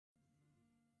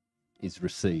is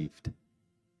received,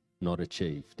 not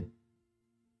achieved.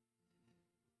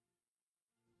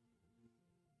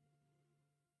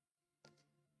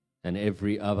 And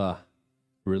every other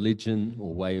religion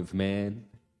or way of man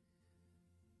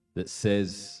that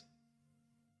says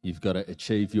you've got to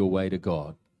achieve your way to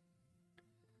God,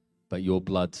 but your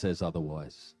blood says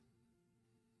otherwise.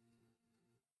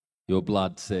 Your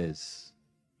blood says,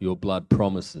 your blood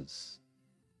promises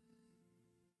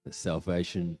that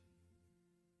salvation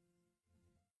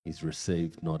is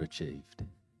received, not achieved.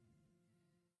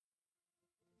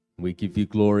 We give you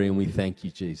glory and we thank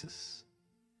you, Jesus.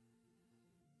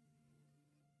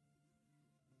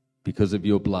 Because of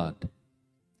your blood,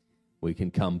 we can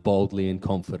come boldly and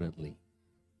confidently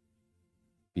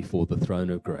before the throne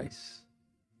of grace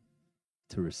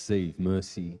to receive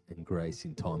mercy and grace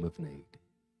in time of need.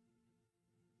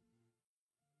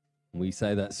 We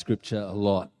say that scripture a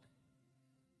lot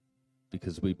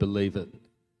because we believe it,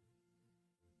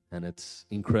 and it's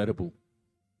incredible.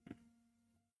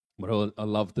 But I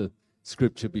love the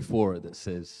scripture before it that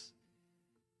says,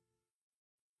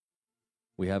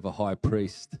 we have a high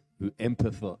priest who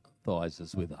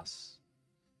empathizes with us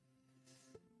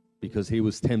because he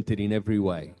was tempted in every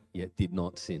way, yet did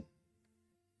not sin.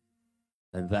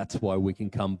 And that's why we can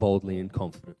come boldly and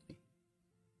confidently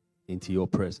into your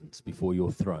presence before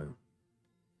your throne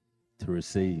to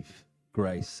receive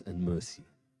grace and mercy.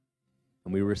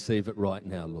 And we receive it right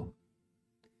now, Lord.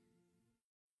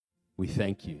 We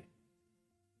thank you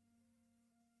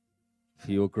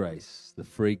for your grace, the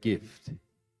free gift.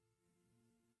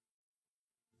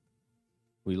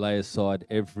 We lay aside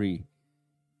every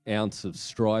ounce of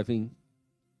striving.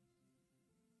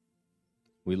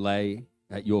 We lay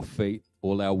at your feet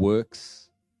all our works.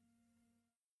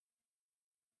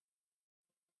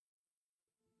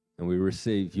 And we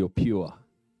receive your pure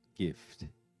gift.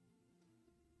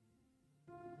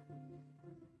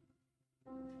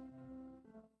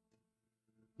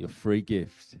 Your free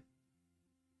gift.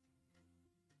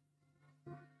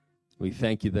 We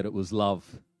thank you that it was love,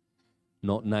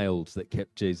 not nails, that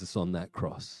kept Jesus on that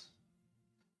cross.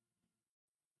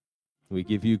 We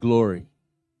give you glory.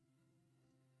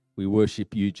 We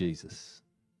worship you, Jesus.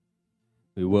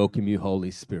 We welcome you, Holy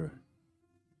Spirit.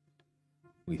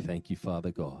 We thank you,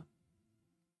 Father God.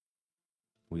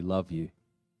 We love you.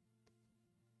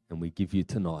 And we give you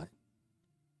tonight.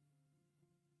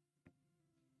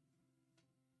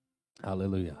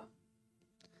 Hallelujah.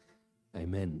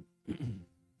 Amen.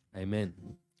 Amen.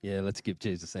 Yeah, let's give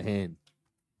Jesus a hand.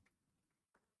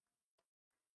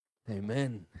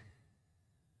 Amen.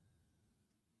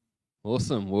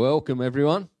 Awesome. Welcome,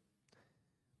 everyone.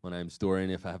 My name's Dorian,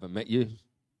 if I haven't met you.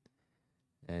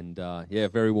 And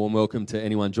very warm welcome to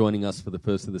anyone joining us for the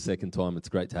first or the second time. It's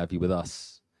great to have you with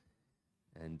us.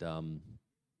 And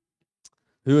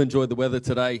who enjoyed the weather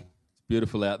today? It's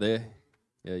beautiful out there.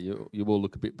 Yeah, you all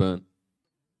look a bit burnt.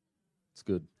 It's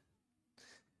good.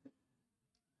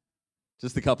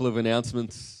 Just a couple of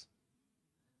announcements.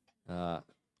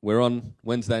 We're on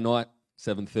Wednesday night,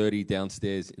 7:30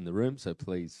 downstairs in the room, so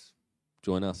please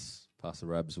join us. Pastor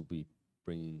Rabs will be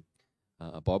bringing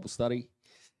a Bible study.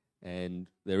 And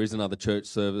there is another church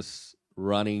service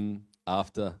running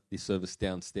after this service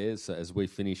downstairs. So as we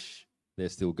finish, they're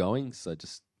still going. So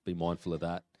just be mindful of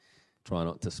that. Try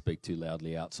not to speak too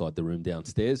loudly outside the room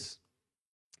downstairs.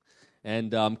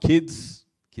 And kids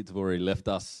have already left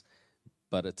us,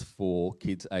 but it's for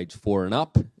kids age 4 and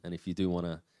up. And if you do want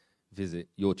to visit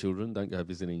your children, don't go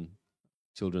visiting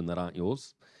children that aren't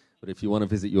yours. But if you want to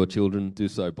visit your children, do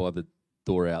so by the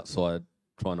door outside.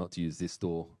 Try not to use this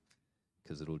door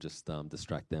because it'll just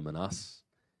distract them and us.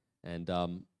 And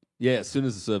as soon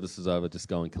as the service is over, just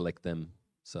go and collect them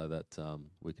so that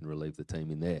we can relieve the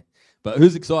team in there. But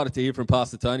who's excited to hear from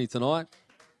Pastor Tony tonight?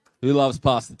 Who loves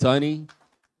Pastor Tony?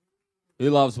 Who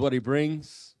loves what he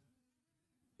brings?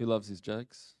 Who loves his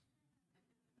jokes?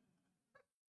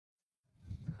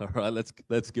 All right,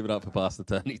 let's give it up for Pastor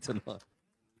Tony tonight.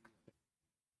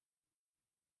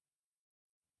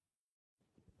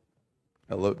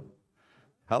 Hello.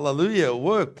 Hallelujah, it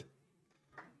worked.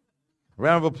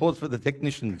 Round of applause for the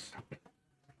technicians.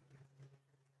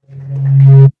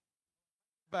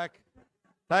 Back.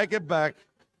 Take it back.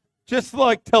 Just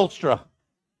like Telstra.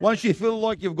 Once you feel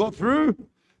like you've got through,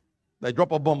 they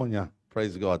drop a bomb on you.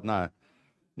 Praise God. No,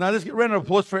 let's get a round of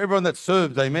applause for everyone that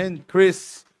serves. Amen.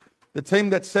 Chris, the team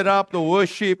that set up the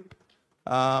worship,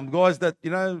 guys that,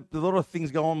 there's a lot of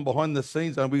things going on behind the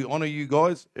scenes, and we honor you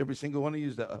guys, every single one of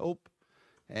you that help.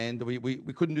 And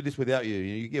we couldn't do this without you.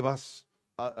 You give us,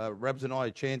 Rabs and I,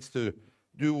 a chance to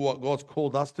do what God's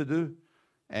called us to do.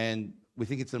 And we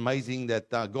think it's amazing that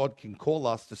God can call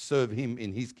us to serve him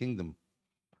in his kingdom.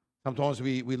 Sometimes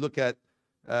we look at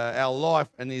our life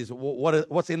and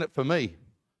what's in it for me?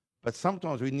 But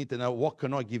sometimes we need to know, what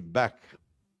can I give back?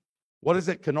 What is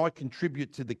it can I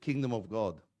contribute to the kingdom of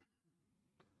God?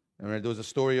 And there was a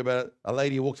story about a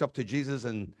lady who walks up to Jesus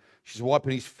and she's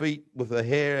wiping his feet with her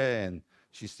hair and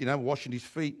she's washing his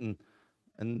feet.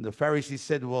 And the Pharisees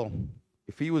said, well,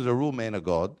 if he was a real man of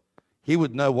God, he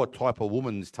would know what type of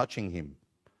woman is touching him.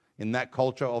 In that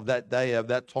culture of that day, of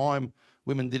that time,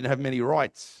 women didn't have many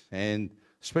rights. And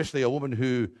especially a woman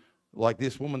who, like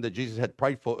this woman that Jesus had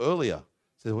prayed for earlier,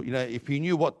 said, well, if he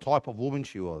knew what type of woman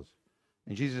she was.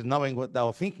 And Jesus, knowing what they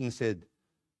were thinking, said,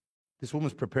 this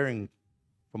woman's preparing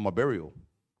for my burial.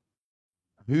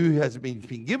 Who has been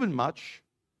given much,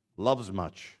 loves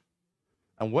much.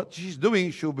 And what she's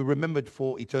doing, she'll be remembered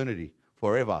for eternity,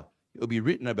 forever. It'll be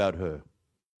written about her.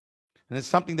 And it's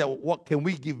something that, what can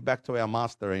we give back to our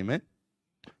master, amen?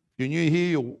 If you're new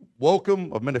here, you're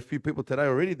welcome. I've met a few people today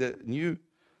already that knew.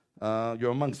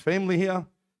 You're amongst family here.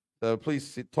 So please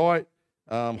sit tight.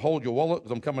 Hold your wallet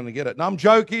because I'm coming to get it. No, I'm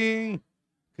joking.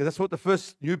 Because that's what the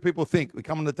first new people think. We're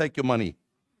coming to take your money.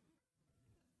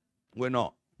 We're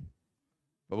not.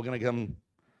 But we're going to come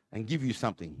and give you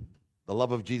something. The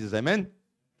love of Jesus, amen?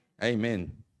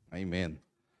 Amen. Amen.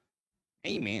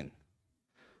 Amen.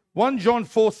 1 John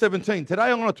 4:17. Today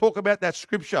I'm going to talk about that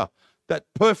scripture, that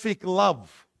perfect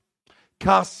love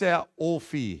casts out all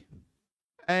fear.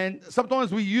 And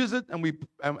sometimes we use it and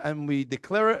we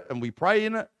declare it and we pray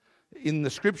in it in the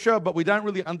scripture, but we don't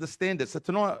really understand it. So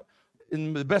tonight,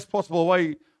 in the best possible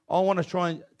way, I want to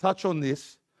try and touch on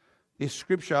this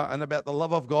scripture and about the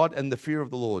love of God and the fear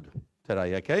of the Lord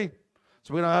today, okay?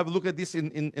 So we're going to have a look at this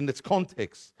in its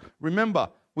context. Remember,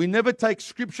 we never take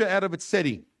scripture out of its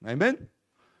setting, amen?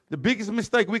 The biggest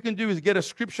mistake we can do is get a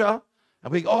scripture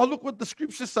and we go, oh, look what the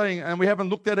scripture's saying, and we haven't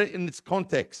looked at it in its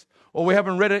context, or we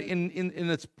haven't read it in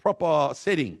its proper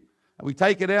setting. And we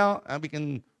take it out and we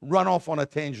can run off on a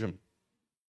tangent.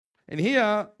 And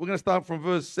here, we're going to start from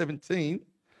verse 17.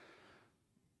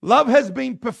 Love has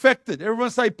been perfected. Everyone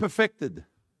say perfected.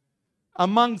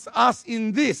 Amongst us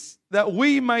in this, that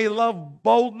we may have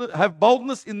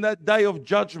boldness in that day of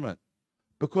judgment.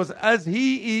 Because as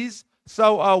he is,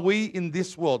 so are we in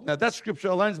this world. Now, that scripture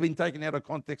alone has been taken out of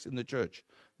context in the church.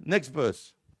 Next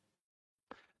verse.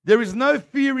 There is no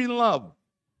fear in love,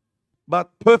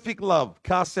 but perfect love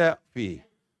casts out fear.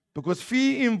 Because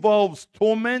fear involves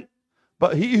torment,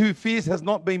 but he who fears has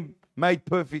not been made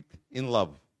perfect in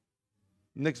love.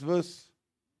 Next verse.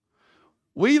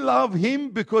 We love him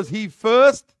because he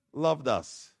first loved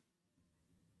us.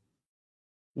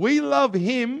 We love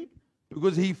him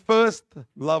because he first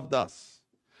loved us.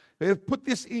 We've put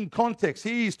this in context.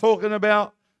 He's talking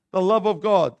about the love of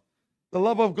God. The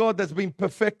love of God that's been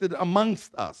perfected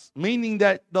amongst us. Meaning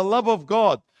that the love of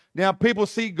God. Now, people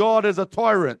see God as a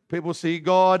tyrant. People see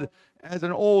God as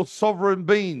an all-sovereign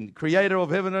being, creator of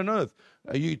heaven and earth.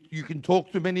 You can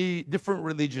talk to many different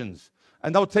religions,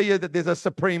 and they'll tell you that there's a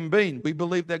supreme being. We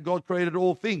believe that God created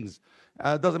all things.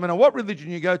 Doesn't matter what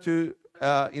religion you go to,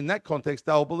 in that context,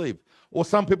 they'll believe. Or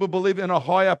some people believe in a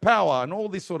higher power and all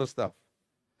this sort of stuff.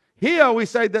 Here we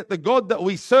say that the God that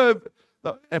we serve,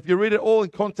 if you read it all in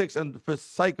context, and for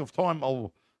sake of time,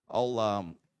 I'll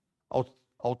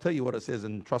tell you what it says,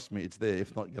 and trust me, it's there.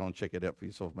 If not, go and check it out for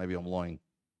yourself. Maybe I'm lying.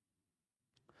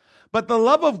 But the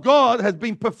love of God has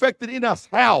been perfected in us.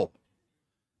 How?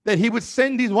 That he would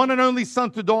send his one and only son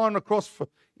to die on the cross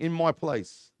in my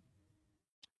place.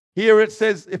 Here it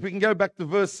says, if we can go back to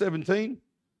verse 17,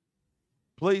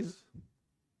 please.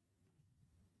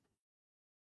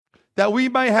 That we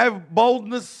may have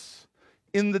boldness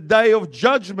in the day of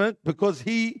judgment, because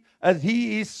as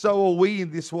he is, so are we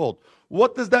in this world.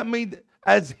 What does that mean?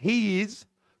 As he is,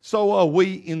 so are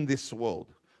we in this world.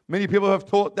 Many people have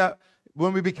taught that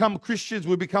when we become Christians,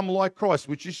 we become like Christ,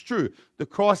 which is true. The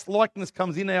Christ likeness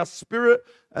comes in our spirit.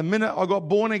 The minute I got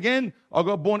born again, I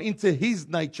got born into his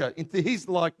nature, into his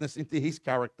likeness, into his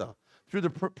character, through the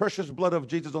precious blood of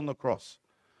Jesus on the cross.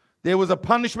 There was a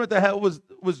punishment that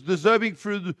was deserving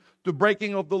through the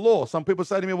breaking of the law. Some people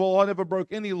say to me, well, I never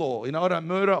broke any law. I don't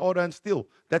murder, I don't steal.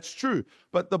 That's true.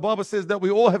 But the Bible says that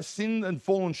we all have sinned and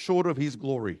fallen short of his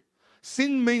glory.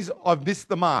 Sin means I've missed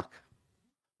the mark.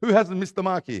 Who hasn't missed the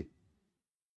mark here?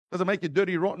 Doesn't make you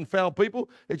dirty, rotten, foul people.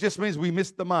 It just means we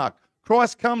missed the mark.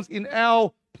 Christ comes in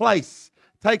our place,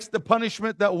 takes the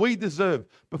punishment that we deserve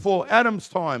before Adam's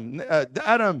time.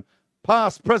 Adam,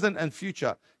 past, present, and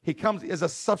future. He comes as a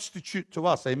substitute to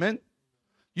us. Amen?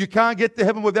 You can't get to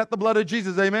heaven without the blood of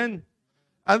Jesus. Amen?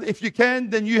 And if you can,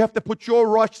 then you have to put your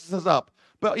righteousness up.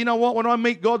 But you know what? When I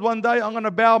meet God one day, I'm going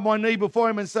to bow my knee before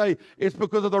him and say, it's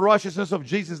because of the righteousness of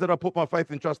Jesus that I put my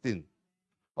faith and trust in.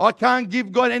 I can't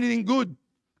give God anything good.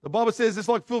 The Bible says it's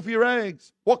like filthy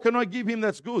rags. What can I give him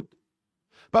that's good?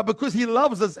 But because he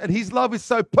loves us and his love is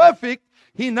so perfect,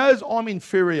 he knows I'm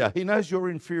inferior. He knows you're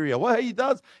inferior. What he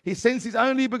does, he sends his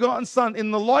only begotten Son in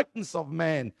the likeness of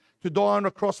man to die on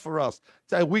a cross for us,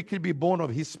 so we could be born of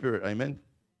his Spirit. Amen.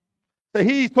 So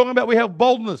here he's talking about we have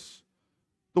boldness.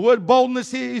 The word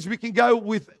boldness here is we can go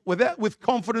with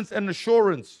confidence and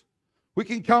assurance. We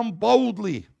can come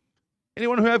boldly.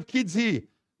 Anyone who have kids here,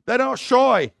 they're not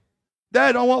shy.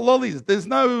 Dad, I want lollies. There's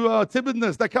no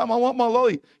timidness. They come, I want my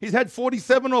lolly. He's had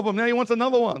 47 of them. Now he wants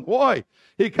another one. Why?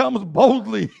 He comes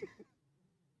boldly.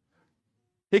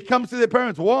 He comes to their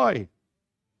parents. Why?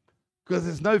 Because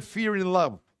there's no fear in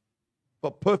love,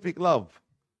 but perfect love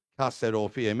casts out all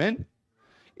fear. Amen?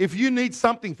 If you need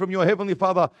something from your Heavenly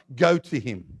Father, go to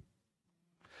him.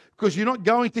 Because you're not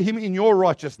going to him in your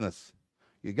righteousness.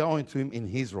 You're going to him in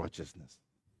his righteousness.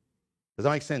 Does that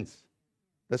make sense?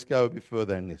 Let's go a bit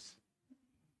further in this.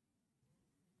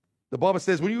 The Bible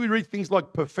says when you read things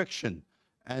like perfection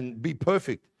and be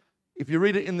perfect, if you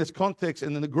read it in this context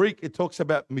and in the Greek, it talks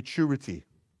about maturity.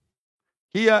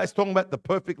 Here it's talking about the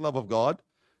perfect love of God.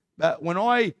 That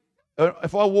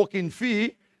if I walk in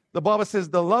fear, the Bible says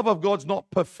the love of God's not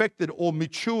perfected or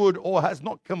matured or has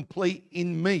not complete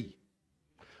in me.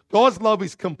 God's love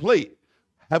is complete.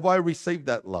 Have I received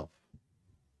that love?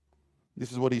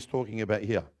 This is what he's talking about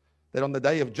here. That on the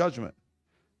day of judgment,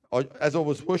 as I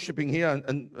was worshiping here,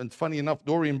 and funny enough,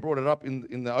 Dorian brought it up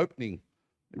in the opening.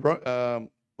 The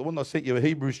one I sent you,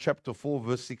 Hebrews chapter 4,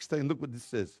 verse 16. Look what this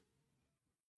says.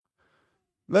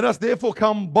 Let us therefore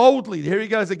come boldly, here he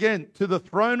goes again, to the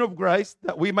throne of grace,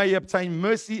 that we may obtain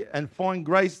mercy and find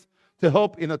grace to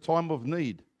help in a time of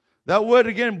need. That word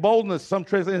again, boldness, some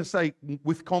translators say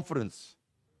with confidence.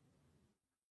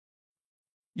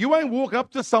 You won't walk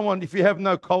up to someone if you have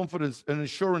no confidence and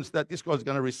assurance that this guy's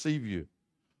going to receive you.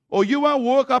 Or you won't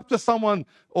walk up to someone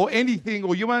or anything,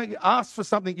 or you won't ask for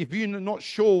something if you're not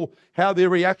sure how their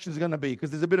reaction is going to be, because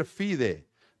there's a bit of fear there,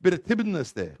 a bit of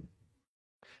timidness there.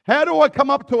 How do I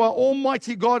come up to our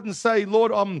almighty God and say,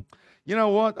 Lord, you know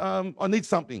what, I need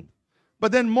something.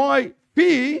 But then my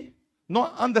fear,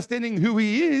 not understanding who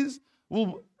he is,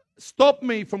 will stop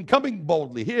me from coming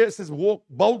boldly. Here it says, walk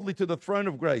boldly to the throne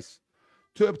of grace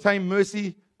to obtain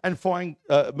mercy and find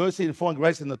grace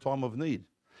in the time of need.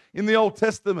 In the Old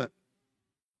Testament,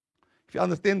 if you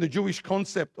understand the Jewish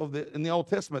concept in the Old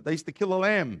Testament, they used to kill a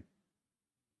lamb.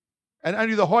 And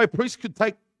only the high priest could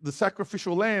take the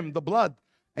sacrificial lamb, the blood,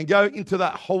 and go into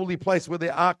that holy place where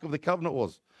the Ark of the Covenant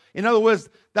was. In other words,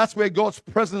 that's where God's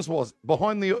presence was,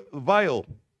 behind the veil.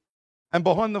 And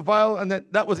behind the veil, and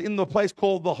that was in the place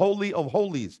called the Holy of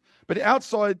Holies. But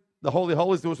outside the Holy of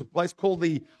Holies, there was a place called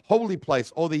the Holy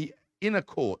Place, or the Inner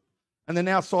Court. And then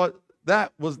outside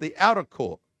that was the Outer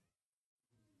Court.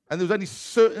 And there was only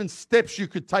certain steps you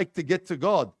could take to get to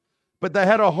God. But they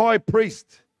had a high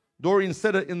priest. Dorian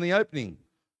said it in the opening.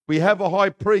 We have a high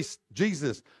priest,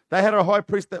 Jesus. They had a high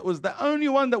priest that was the only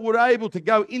one that were able to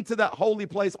go into that holy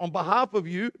place on behalf of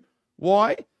you.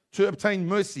 Why? To obtain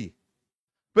mercy.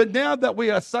 But now that we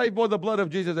are saved by the blood of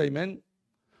Jesus, amen,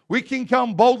 we can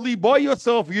come boldly by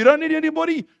yourself. You don't need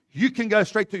anybody. You can go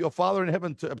straight to your Father in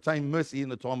heaven to obtain mercy in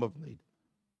the time of need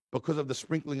because of the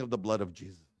sprinkling of the blood of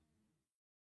Jesus.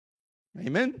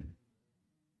 Amen?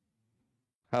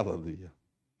 Hallelujah.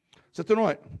 So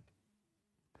tonight,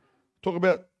 talk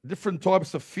about different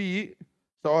types of fear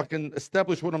so I can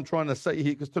establish what I'm trying to say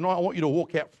here, because tonight I want you to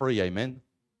walk out free, amen?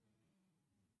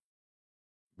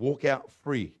 Walk out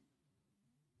free.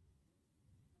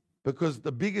 Because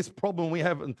the biggest problem we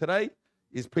have today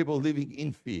is people living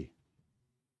in fear.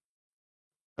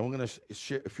 And we're going to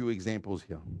share a few examples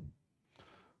here.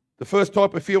 The first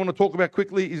type of fear I want to talk about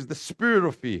quickly is the spirit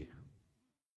of fear.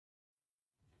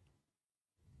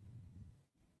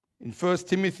 In 2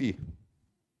 Timothy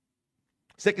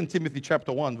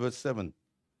chapter 1, verse 7,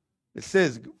 it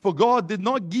says, for God did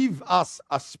not give us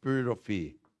a spirit of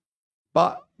fear,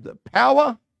 but the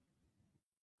power,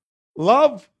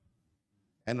 love,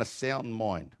 and a sound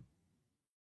mind.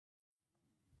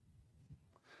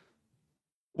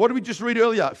 What did we just read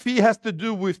earlier? Fear has to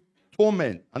do with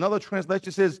torment. Another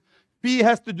translation says fear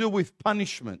has to do with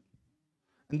punishment.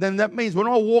 And then that means when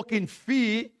I walk in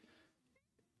fear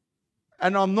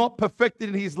and I'm not perfected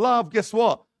in his love, guess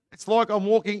what? It's like I'm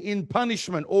walking in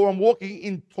punishment or I'm walking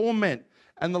in torment,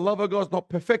 and the love of God's not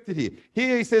perfected here.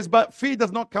 Here he says, but fear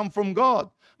does not come from God.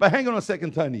 But hang on a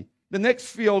second, Tony. The next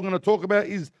fear I'm going to talk about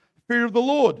is fear of the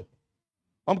Lord.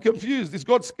 I'm confused. Is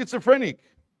God schizophrenic?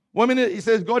 1 minute he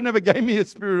says, God never gave me a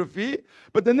spirit of fear.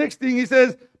 But the next thing he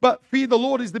says, but fear the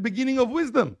Lord is the beginning of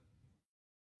wisdom.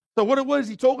 So what is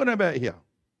he talking about here?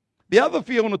 The other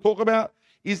fear I want to talk about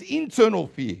is internal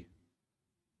fear.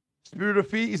 Spirit of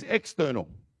fear is external,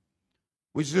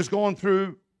 which has just gone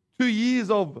through 2 years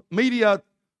of media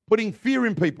putting fear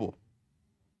in people.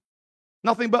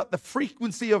 Nothing but the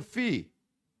frequency of fear.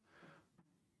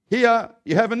 Here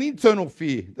you have an internal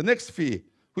fear, the next fear,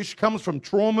 which comes from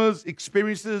traumas,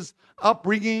 experiences,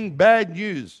 upbringing, bad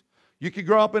news. You could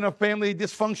grow up in a family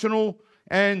dysfunctional,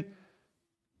 and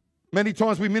many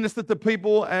times we minister to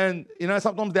people, and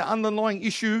sometimes the underlying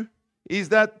issue is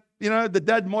that the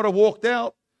dad might have walked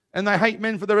out and they hate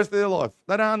men for the rest of their life.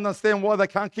 They don't understand why they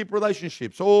can't keep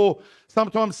relationships. Or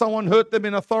sometimes someone hurt them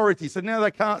in authority, so now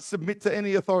they can't submit to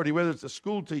any authority, whether it's a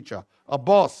school teacher, a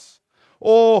boss,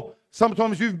 or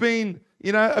sometimes you've been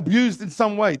abused in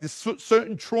some way. There's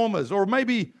certain traumas. Or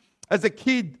maybe as a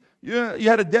kid, you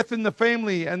had a death in the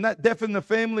family, and that death in the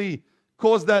family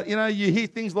caused that, you hear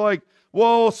things like,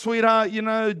 well, sweetheart,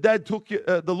 Dad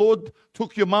the Lord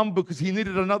took your mum because he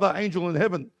needed another angel in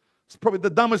heaven. It's probably the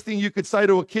dumbest thing you could say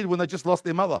to a kid when they just lost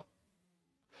their mother.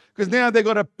 Because now they've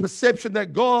got a perception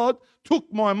that God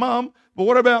took my mum, but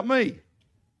what about me?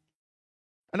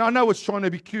 And I know it's trying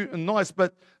to be cute and nice,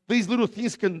 but these little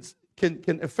things can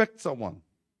affect someone.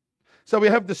 So we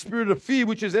have the spirit of fear,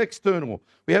 which is external.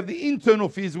 We have the internal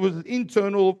fears, which is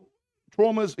internal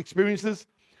traumas, experiences,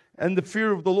 and the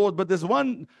fear of the Lord. But there's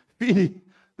one fear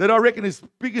that I reckon is the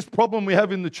biggest problem we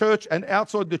have in the church and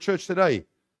outside the church today,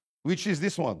 which is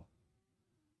this one.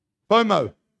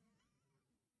 FOMO.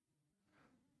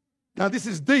 Now this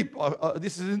is deep.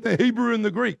 This is in the Hebrew and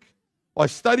the Greek. I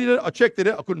studied it. I checked it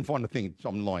out. I couldn't find a thing, so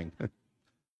I'm lying.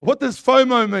 What does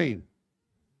FOMO mean?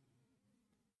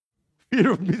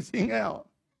 Fear of missing out.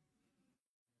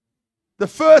 The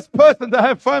first person to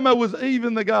have FOMO was Eve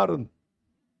in the garden.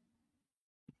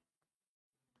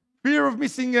 Fear of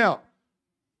missing out.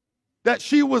 That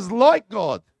she was like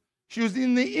God. She was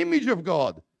in the image of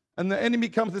God. And the enemy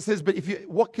comes and says, but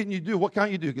what can you do? What can't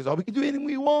you do? Because we can do anything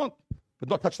we want, but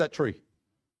not touch that tree.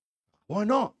 Why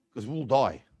not? Because we'll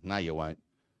die. No, you won't.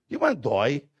 You won't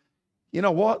die. You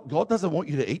know what? God doesn't want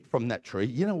you to eat from that tree.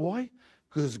 You know why?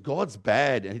 Because God's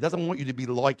bad and he doesn't want you to be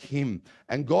like him.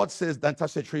 And God says, don't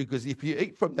touch that tree, because if you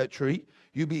eat from that tree,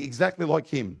 you'll be exactly like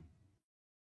him.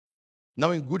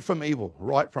 Knowing good from evil,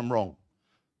 right from wrong.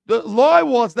 The lie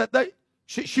was that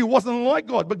she wasn't like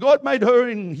God, but God made her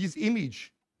in his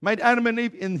image. Made Adam and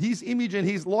Eve in his image and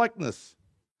his likeness.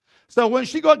 So when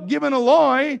she got given a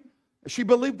lie, she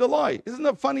believed the lie. Isn't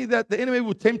it funny that the enemy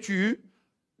will tempt you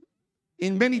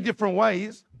in many different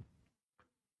ways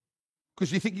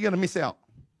because you think you're going to miss out?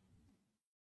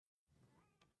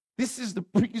 This is the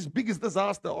biggest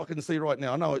disaster I can see right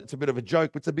now. I know it's a bit of a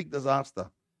joke, but it's a big disaster.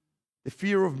 The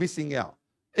fear of missing out.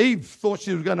 Eve thought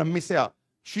she was going to miss out.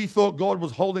 She thought God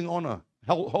was holding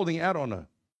out on her.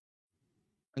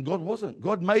 And God wasn't.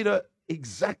 God made her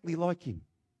exactly like him.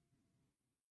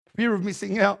 Fear of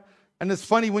missing out. And it's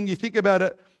funny when you think about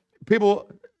it, people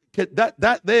get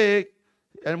that there,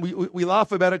 and we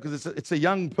laugh about it because it's a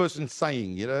young person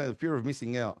saying, the fear of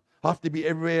missing out. I have to be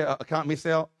everywhere. I can't miss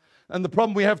out. And the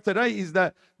problem we have today is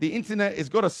that the internet has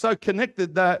got us so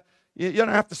connected that you don't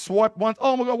have to swipe once.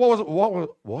 Oh my God, what was it?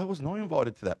 Why wasn't I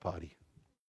invited to that party?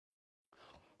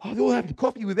 Oh, they're all having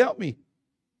coffee without me.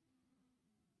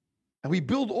 And we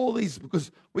build all these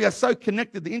because we are so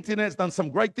connected. The internet's done some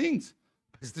great things,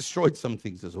 but it's destroyed some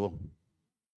things as well.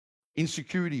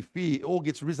 Insecurity, fear, it all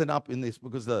gets risen up in this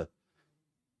because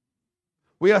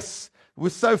we're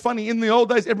so funny. In the old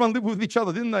days, everyone lived with each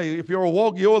other, didn't they? If you're a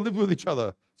wog, you all lived with each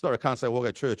other. Sorry, I can't say wog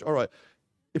at church. All right.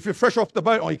 If you're fresh off the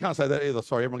boat, you can't say that either.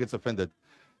 Sorry, everyone gets offended.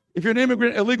 If you're an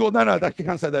immigrant, illegal, no, you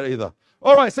can't say that either.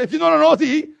 All right, so if you're not an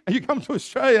Aussie and you come to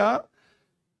Australia,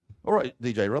 all right,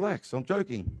 DJ, relax. I'm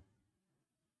joking.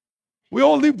 We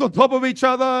all lived on top of each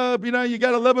other. You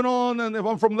go to Lebanon, and if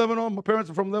I'm from Lebanon, my parents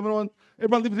are from Lebanon.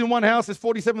 Everyone lives in one house. There's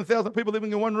 47,000 people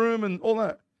living in one room and all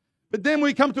that. But then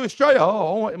we come to Australia.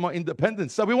 Oh, I want my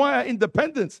independence. So we want our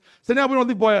independence. So now we don't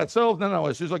live by ourselves. No,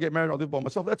 as soon as I get married, I'll live by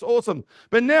myself. That's awesome.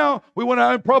 But now we want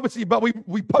our own privacy, but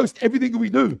we post everything we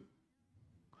do.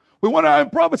 We want our own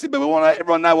privacy, but we want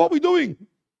everyone to know what we're doing.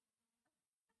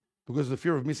 Because of the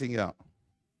fear of missing out.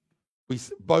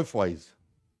 Both ways.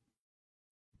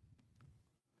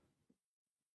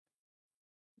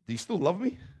 Do you still love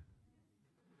me?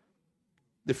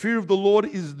 The fear of the Lord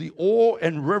is the awe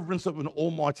and reverence of an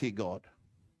almighty God.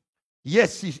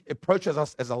 Yes, he approaches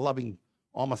us as a loving,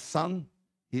 I'm a son,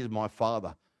 he is my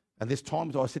father. And there's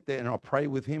times I sit there and I pray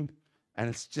with him, and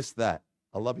it's just that.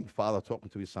 A loving father talking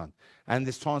to his son. And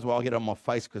there's times where I get on my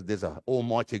face because there's an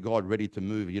almighty God ready to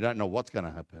move. You don't know what's going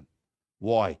to happen.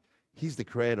 Why? He's the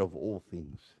creator of all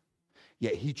things.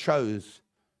 Yet he chose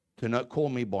to not call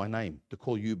me by name, to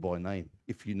call you by name,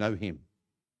 if you know him.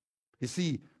 You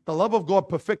see, the love of God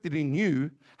perfected in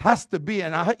you has to be,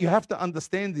 and you have to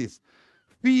understand this.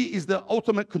 Fear is the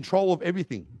ultimate control of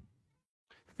everything.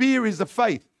 Fear is a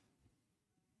faith.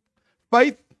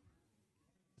 Faith,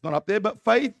 it's not up there, but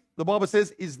faith, the Bible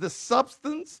says, is the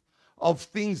substance of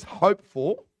things hoped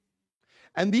for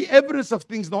and the evidence of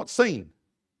things not seen.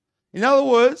 In other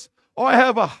words, I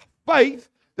have a faith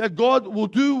that God will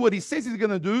do what he says he's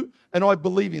going to do, and I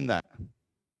believe in that.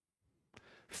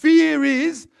 Fear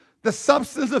is the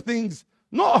substance of things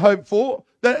not hoped for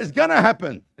that is going to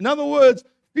happen. In other words,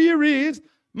 fear is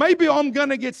maybe I'm going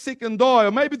to get sick and die,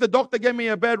 or maybe the doctor gave me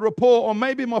a bad report, or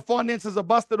maybe my finances are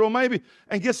busted, or maybe,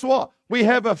 and guess what? We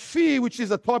have a fear, which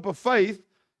is a type of faith,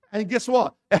 and guess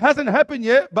what? It hasn't happened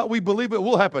yet, but we believe it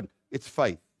will happen. It's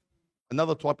faith,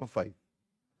 another type of faith.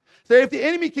 So if the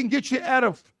enemy can get you out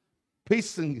of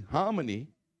peace and harmony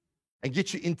and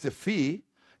get you into fear,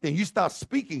 then you start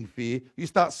speaking fear, you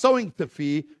start sowing to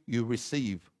fear, you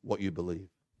receive what you believe.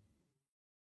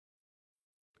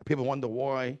 People wonder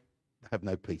why they have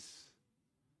no peace.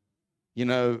 You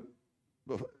know,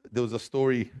 there was a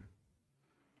story,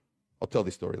 I'll tell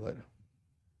this story later.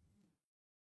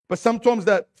 But sometimes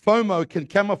that FOMO can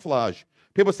camouflage.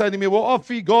 People say to me, well, I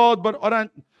fear God, but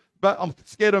I'm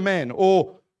scared of man.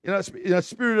 Or,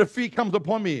 spirit of fear comes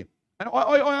upon me. And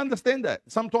I understand that.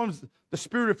 Sometimes the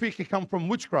spirit of fear can come from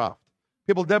witchcraft.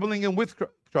 People dabbling in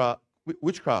witchcraft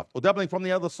or dabbling from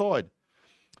the other side.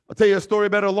 I'll tell you a story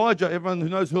about Elijah. Everyone who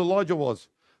knows who Elijah was.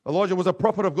 Elijah was a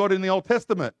prophet of God in the Old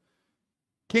Testament.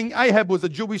 King Ahab was a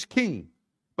Jewish king.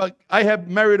 But Ahab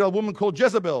married a woman called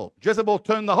Jezebel. Jezebel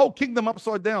turned the whole kingdom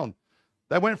upside down.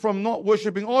 They went from not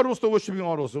worshiping idols to worshiping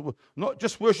idols. Not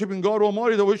just worshiping God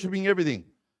Almighty, they're worshiping everything.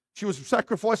 She was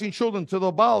sacrificing children to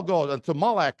the Baal god and to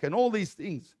Moloch and all these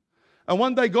things. And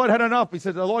one day God had enough. He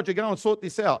said, Elijah, go and sort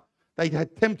this out. They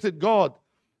had tempted God.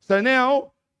 So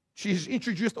now she's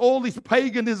introduced all this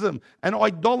paganism and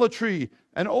idolatry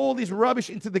and all this rubbish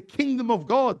into the kingdom of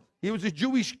God. He was a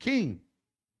Jewish king.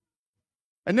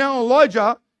 And now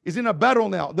Elijah is in a battle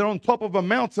now. They're on top of a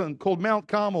mountain called Mount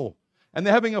Carmel. And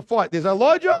they're having a fight. There's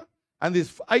Elijah and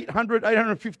there's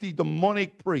 850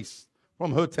 demonic priests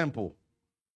from her temple.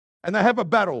 And they have a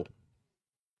battle.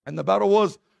 And the battle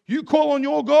was, you call on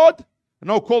your God, and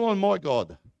I'll call on my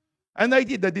God. And they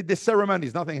did. They did their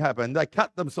ceremonies. Nothing happened. They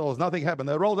cut themselves. Nothing happened.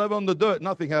 They rolled over on the dirt.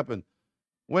 Nothing happened.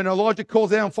 When Elijah calls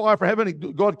down fire from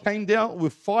heaven, God came down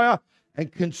with fire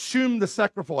and consumed the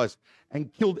sacrifice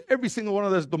and killed every single one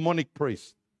of those demonic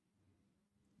priests.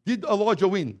 Did Elijah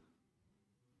win?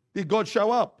 Did God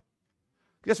show up?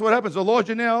 Guess what happens?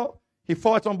 Elijah now, he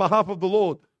fights on behalf of the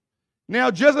Lord. Now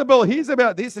Jezebel hears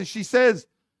about this and she says,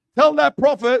 tell that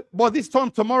prophet by this time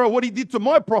tomorrow what he did to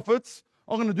my prophets,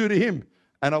 I'm going to do to him.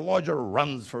 And Elijah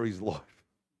runs for his life.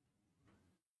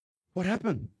 What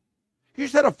happened? You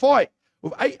just had a fight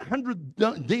with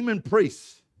 800 demon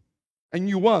priests and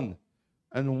you won.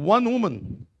 And one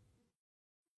woman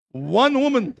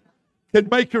can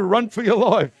make you run for your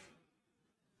life.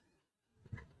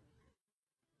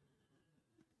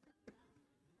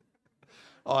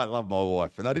 Oh, I love my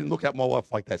wife. And I didn't look at my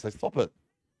wife like that, so stop it.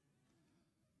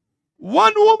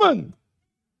 One woman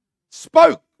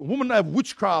spoke, a woman of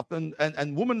witchcraft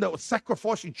and women that were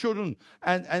sacrificing children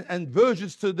and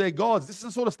virgins to their gods. This is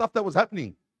the sort of stuff that was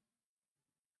happening.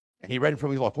 And he ran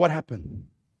from his life. What happened?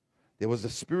 There was a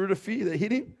spirit of fear that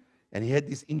hit him, and he had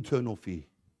this internal fear.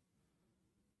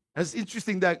 And it's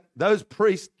interesting that those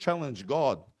priests challenged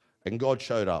God, and God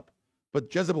showed up.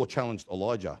 But Jezebel challenged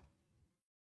Elijah.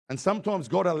 And sometimes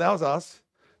God allows us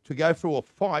to go through a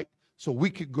fight so we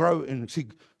could grow and see,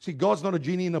 God's not a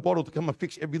genie in a bottle to come and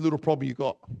fix every little problem you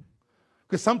got.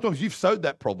 Because sometimes you've sowed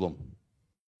that problem.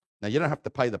 Now, you don't have to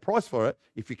pay the price for it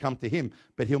if you come to him,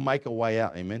 but he'll make a way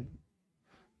out, amen?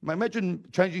 Imagine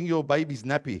changing your baby's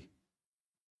nappy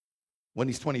when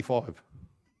he's 25.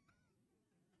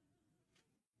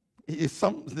 There's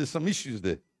some issues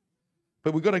there.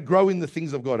 But we've got to grow in the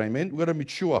things of God, amen? We've got to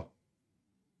mature.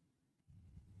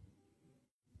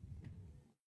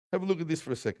 Have a look at this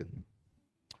for a second.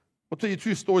 I'll tell you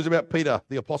two stories about Peter,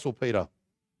 the Apostle Peter.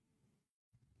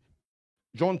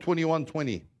 John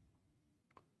 21:20.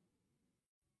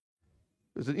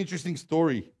 There's an interesting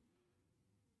story.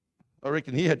 I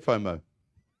reckon he had FOMO.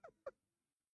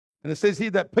 And it says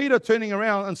here that Peter turning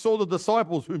around and saw the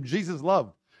disciples whom Jesus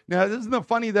loved. Now, isn't it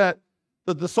funny that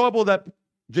the disciple that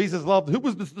Jesus loved, who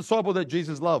was the disciple that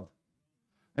Jesus loved?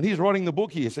 And he's writing the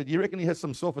book here. He said, you reckon he has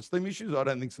some self-esteem issues? I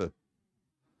don't think so.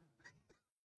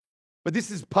 But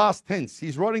this is past tense.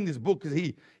 He's writing this book because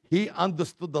he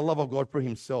understood the love of God for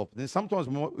himself. And sometimes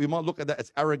we might look at that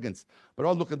as arrogance. But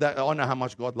I look at that, I know how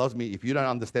much God loves me. If you don't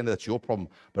understand it, that's your problem.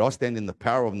 But I stand in the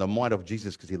power of the might of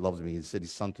Jesus because he loves me. He sent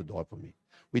his son to die for me.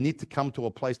 We need to come to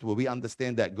a place where we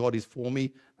understand that God is for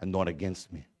me and not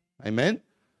against me. Amen?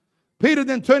 Peter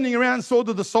then turning around saw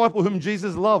the disciple whom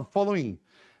Jesus loved following,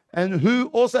 and who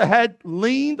also had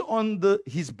leaned on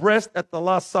his breast at the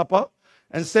Last Supper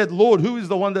and said, Lord, who is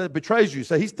the one that betrays you?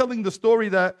 So he's telling the story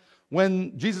that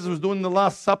when Jesus was doing the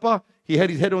Last Supper, he had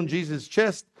his head on Jesus'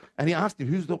 chest, and he asked him,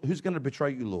 who's going to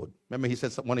betray you, Lord? Remember, he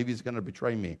said, one of you is going to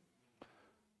betray me.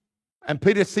 And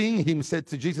Peter, seeing him, said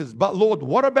to Jesus, but Lord,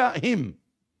 what about him?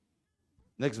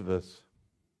 Next verse.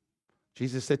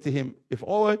 Jesus said to him, if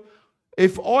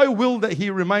I will that he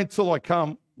remain till I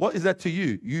come, what is that to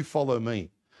you? You follow me.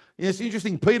 And it's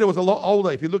interesting, Peter was a lot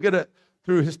older. If you look at it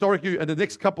through historically, in the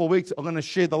next couple of weeks, I'm going to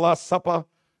share the Last Supper,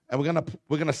 and we're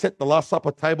going to set the Last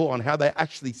Supper table on how they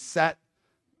actually sat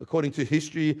according to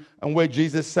history, and where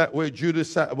Jesus sat, where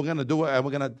Judas sat. We're going to do it, and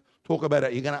we're going to talk about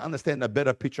it. You're going to understand a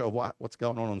better picture of what's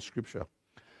going on in Scripture.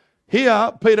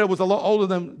 Here, Peter was a lot older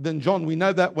than John. We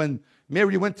know that when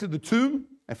Mary went to the tomb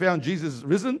and found Jesus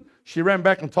risen, she ran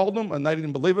back and told them, and they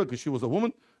didn't believe her because she was a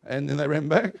woman, and then they ran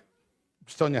back.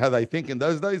 Just telling you how they think in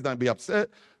those days. Don't be upset.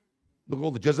 Look,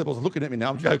 all the Jezebels are looking at me now.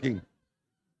 I'm joking.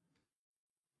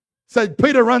 So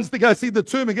Peter runs to go see the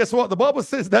tomb, and guess what? The Bible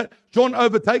says that John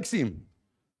overtakes him.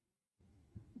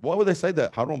 Why would they say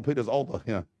that? Hold on, Peter's older.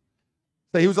 Yeah.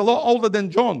 So he was a lot older than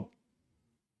John.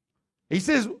 He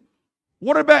says,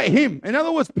 what about him? In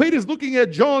other words, Peter's looking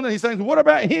at John and he's saying, what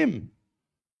about him?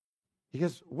 He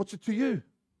goes, what's it to you?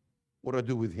 What do I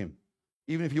do with him?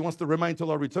 Even if he wants to remain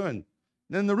till I return.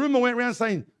 Then the rumor went around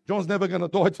saying, John's never going to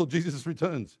die till Jesus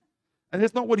returns. And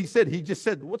that's not what he said. He just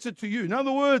said, what's it to you? In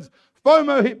other words,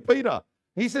 FOMO hit Peter.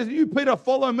 He says, you, Peter,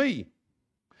 follow me.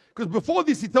 Because before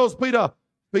this, he tells Peter,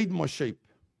 feed my sheep.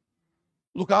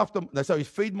 Look after, so he's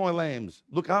feed my lambs.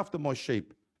 Look after my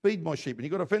sheep. Feed my sheep. And he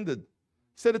got offended. He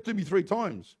said it to me 3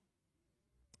 times.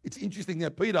 It's interesting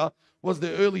that Peter was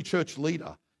the early church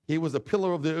leader. He was a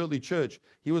pillar of the early church.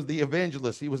 He was the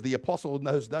evangelist. He was the apostle in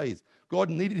those days. God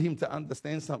needed him to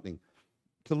understand something,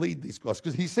 to lead these guys.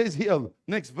 Because he says here,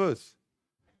 next verse,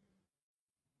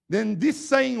 then this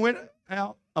saying went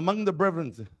out among the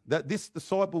brethren that this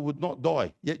disciple would not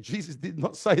die. Yet Jesus did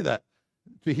not say that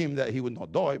to him that he would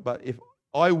not die. But if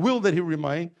I will that he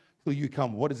remain till you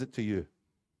come, what is it to you?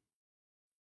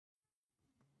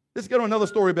 Let's go to another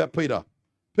story about Peter.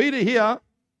 Peter here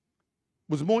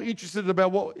was more interested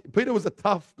about Peter was a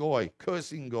tough guy,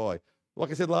 cursing guy.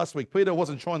 Like I said last week, Peter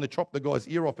wasn't trying to chop the guy's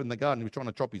ear off in the garden. He was trying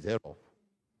to chop his head off.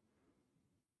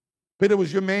 Peter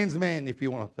was your man's man, if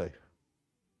you want to say.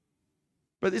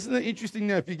 But isn't it interesting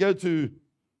now, if you go to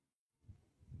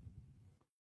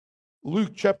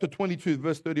Luke chapter 22,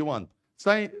 verse 31.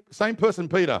 Same person,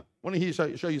 Peter. I want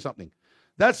to show you something.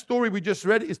 That story we just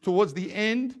read is towards the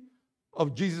end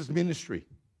of Jesus' ministry.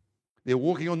 They're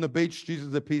walking on the beach.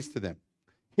 Jesus appears to them.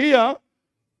 Here,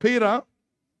 Peter,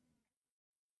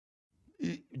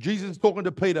 Jesus is talking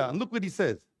to Peter, and look what he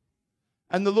says.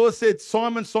 And the Lord said,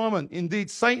 Simon, Simon,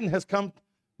 indeed Satan has come.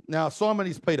 Now, Simon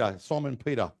is Peter, Simon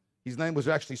Peter. His name was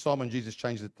actually Simon. Jesus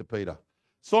changed it to Peter.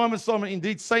 Simon, Simon,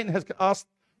 indeed Satan has asked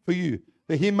for you,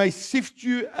 that he may sift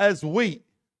you as wheat.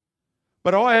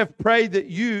 But I have prayed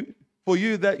for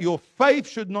you that your faith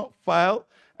should not fail,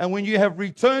 and when you have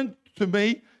returned to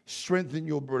me, strengthen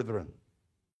your brethren.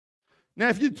 Now,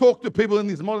 if you talk to people in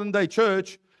this modern day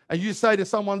church and you say to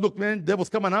someone, look, man, devil's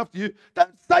coming after you,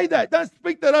 don't say that. Don't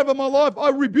speak that over my life. I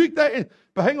rebuke that.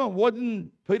 But hang on, why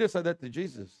didn't Peter say that to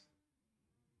Jesus?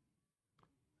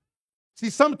 See,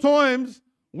 sometimes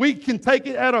we can take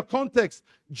it out of context.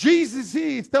 Jesus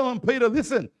here is telling Peter,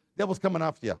 listen, devil's coming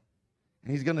after you.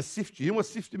 And he's going to sift you. You know what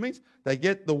sift means? They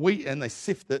get the wheat and they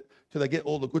sift it till they get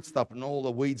all the good stuff and all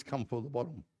the weeds come for the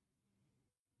bottom.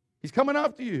 He's coming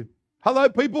after you. Hello,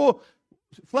 people.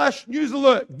 Flash news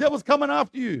alert. Devil's coming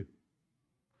after you.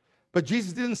 But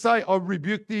Jesus didn't say, I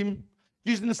rebuked him.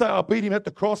 Jesus didn't say, I beat him at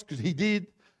the cross, because he did.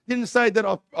 He didn't say that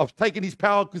I've taken his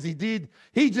power, because he did.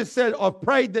 He just said, I've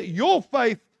prayed that your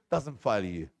faith doesn't fail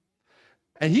you.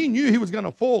 And he knew he was going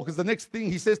to fall, because the next thing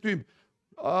he says to him,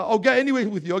 I'll go anywhere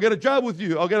with you. I'll get a job with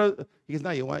you. He goes,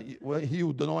 no, you won't.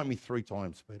 You'll deny me 3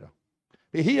 times, Peter.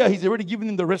 But here, he's already given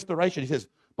him the restoration. He says,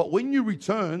 but when you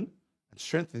return,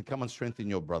 come and strengthen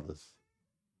your brothers.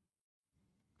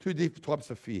 2 deep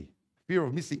types of fear. Fear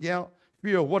of missing out.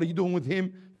 Fear of what are you doing with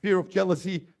him. Fear of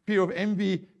jealousy. Fear of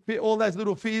envy. Fear, all those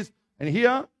little fears. And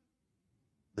here,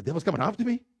 the devil's coming after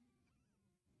me.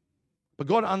 But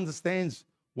God understands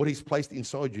what he's placed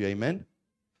inside you, amen?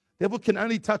 The devil can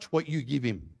only touch what you give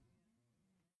him.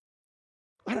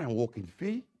 I don't walk in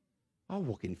fear. I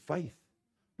walk in faith.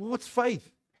 Well, what's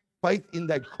faith? Faith in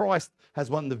that Christ has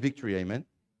won the victory, amen?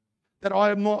 That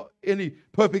I am not any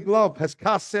perfect love has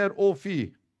cast out all fear.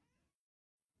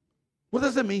 What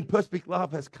does it mean? Perfect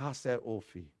love has cast out all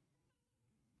fear.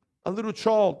 A little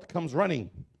child comes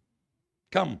running.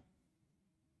 Come.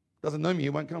 Doesn't know me, he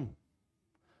won't come.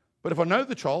 But if I know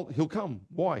the child, he'll come.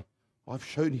 Why? I've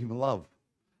showed him love.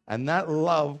 And that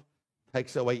love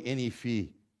takes away any fear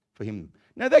for him.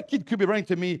 Now, that kid could be running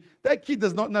to me. That kid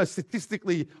does not know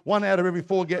statistically 1 out of every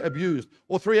 4 get abused,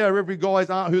 or 3 out of every guys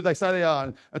aren't who they say they are,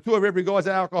 and 2 out of every guys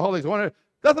are alcoholics.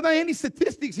 Doesn't know any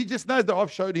statistics. He just knows that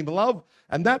I've showed him love,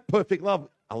 and that perfect love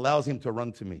allows him to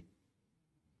run to me.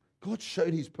 God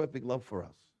showed his perfect love for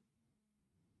us.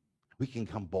 We can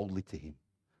come boldly to him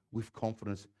with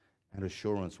confidence and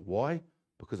assurance. Why?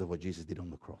 Because of what Jesus did on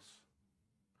the cross.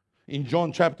 In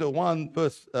John chapter 1,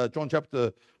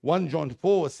 John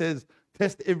 4, it says,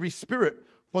 test every spirit,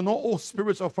 for not all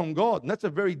spirits are from God. And that's a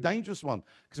very dangerous one.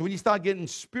 Because when you start getting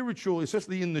spiritual,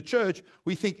 especially in the church,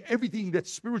 we think everything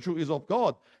that's spiritual is of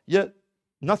God. Yet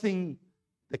nothing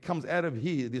that comes out of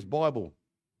here, this Bible,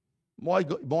 my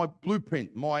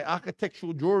blueprint, my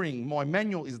architectural drawing, my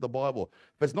manual is the Bible.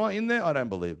 If it's not in there, I don't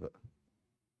believe it.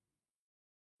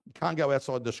 You can't go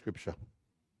outside the scripture.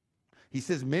 He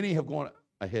says many have gone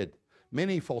ahead,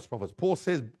 many false prophets. Paul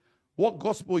says, what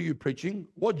gospel are you preaching?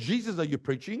 What Jesus are you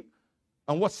preaching?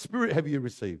 And what spirit have you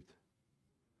received?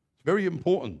 It's very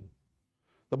important.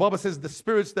 The Bible says the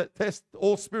spirits that test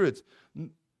all spirits.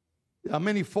 There are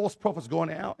many false prophets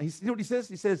going out. You know what he says?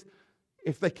 He says,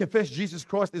 if they confess Jesus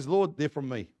Christ is Lord, they're from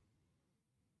me.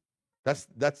 That's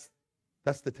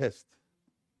the test.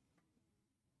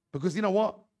 Because you know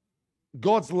what?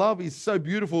 God's love is so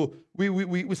beautiful.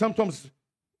 We sometimes,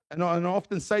 and I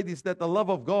often say this, that the love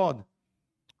of God,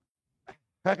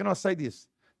 how can I say this?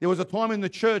 There was a time in the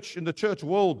church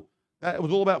world, that it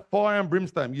was all about fire and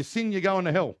brimstone. You sin, you're going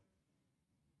to hell.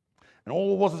 And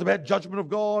all it was about judgment of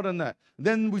God and that.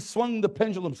 Then we swung the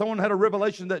pendulum. Someone had a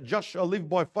revelation that just shall live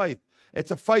by faith.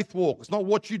 It's a faith walk. It's not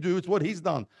what you do, it's what he's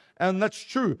done. And that's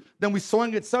true. Then we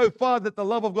swung it so far that the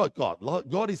love of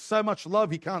God is so much love,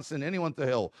 he can't send anyone to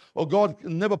hell. Or God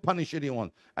can never punish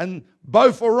anyone. And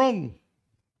both are wrong.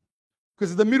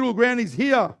 Because the middle ground is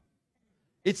here.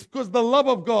 It's because the love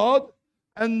of God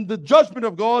and the judgment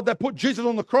of God that put Jesus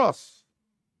on the cross.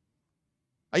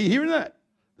 Are you hearing that?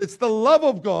 It's the love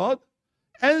of God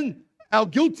and our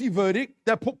guilty verdict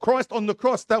that put Christ on the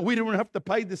cross, that we didn't have to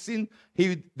pay the sin.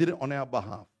 He did it on our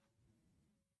behalf.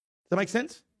 Does that make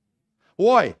sense?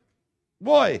 Why?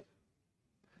 Why?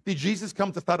 Did Jesus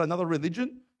come to start another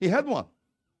religion? He had one.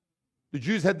 The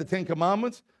Jews had the 10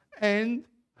 Commandments, and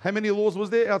how many laws was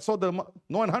there outside the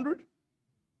 900?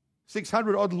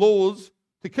 600 odd laws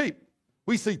to keep.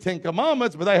 We see 10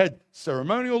 Commandments, but they had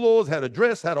ceremonial laws, how to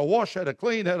dress, how to wash, how to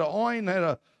clean, how to iron, how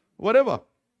to whatever.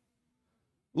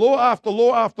 Law after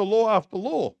law after law after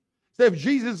law. So if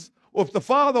Jesus, or if the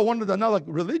Father wanted another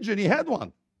religion, he had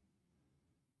one.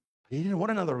 He didn't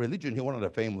want another religion, he wanted a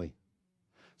family.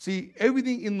 See,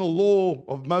 everything in the law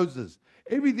of Moses,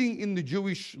 everything in the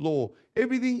Jewish law,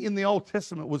 everything in the Old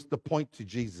Testament was to point to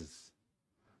Jesus.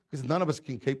 Because none of us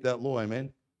can keep that law,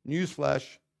 amen?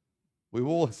 Newsflash, we've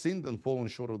all sinned and fallen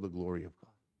short of the glory of God.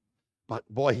 But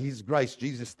by his grace,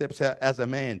 Jesus steps out as a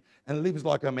man and lives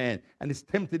like a man and is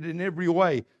tempted in every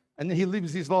way. And then he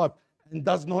lives his life and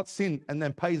does not sin and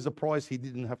then pays the price he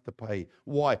didn't have to pay.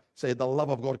 Why? So the love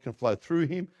of God can flow through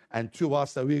him and to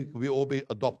us, so we all be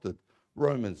adopted.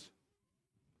 Romans.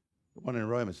 The one in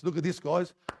Romans. Look at this,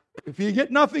 guys. If you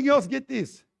get nothing else, get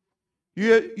this.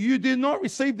 You did not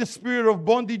receive the spirit of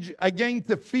bondage again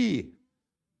to fear.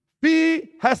 Fear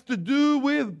has to do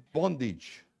with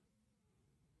bondage.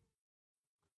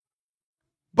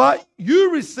 But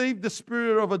you received the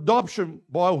spirit of adoption,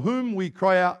 by whom we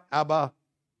cry out, Abba,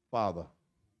 Father.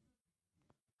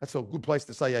 That's a good place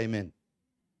to say amen.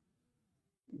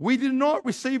 We did not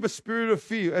receive a spirit of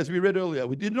fear, as we read earlier.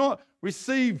 We did not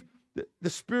receive the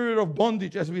spirit of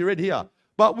bondage, as we read here.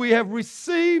 But we have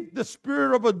received the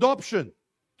spirit of adoption,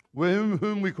 with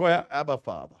whom we cry out, Abba,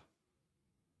 Father.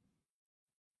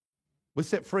 We're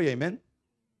set free, amen?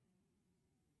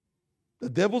 The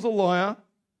devil's a liar.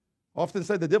 I often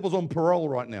say the devil's on parole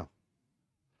right now.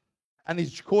 And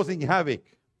he's causing havoc.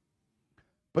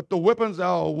 But the weapons of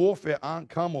our warfare aren't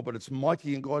carnal, but it's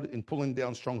mighty in God in pulling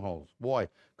down strongholds. Why?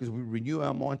 Because we renew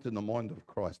our mind to the mind of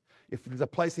Christ. If there's a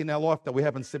place in our life that we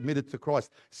haven't submitted to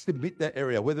Christ, submit that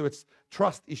area, whether it's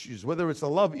trust issues, whether it's a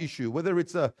love issue, whether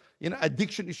it's a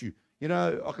addiction issue.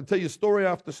 I can tell you story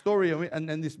after story,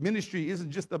 and this ministry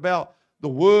isn't just about the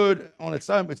word on its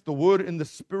own, it's the word and the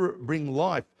spirit bring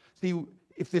life. See,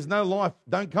 if there's no life,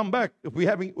 don't come back. If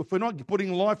we're not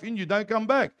putting life in you, don't come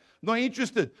back. Not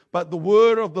interested. But the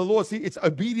word of the Lord, see, it's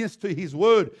obedience to his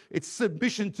word. It's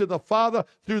submission to the Father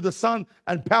through the Son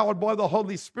and powered by the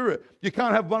Holy Spirit. You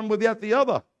can't have one without the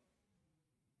other.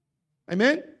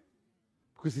 Amen?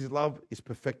 Because his love is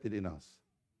perfected in us.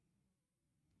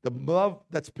 The love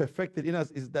that's perfected in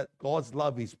us is that God's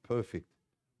love is perfect.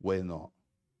 We're not.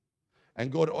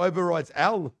 And God overrides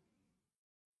our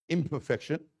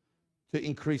imperfection to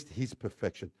increase his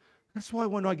perfection. That's why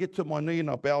when I get to my knee and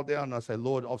I bow down and I say,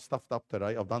 Lord, I've stuffed up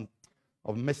today.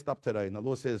 I've messed up today. And the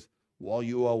Lord says, while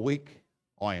you are weak,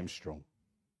 I am strong.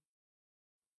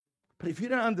 But if you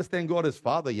don't understand God as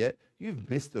Father yet, you've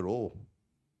missed it all.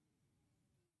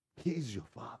 He is your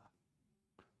Father.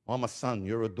 I'm a son,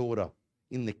 you're a daughter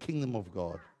in the kingdom of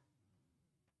God.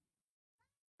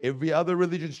 Every other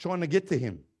religion is trying to get to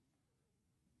him.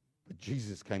 But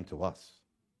Jesus came to us.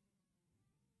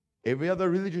 Every other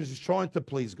religion is trying to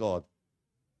please God.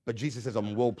 But Jesus says,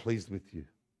 I'm well pleased with you.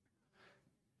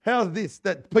 How's this?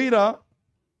 That Peter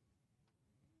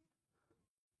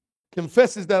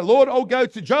confesses that, Lord, I'll go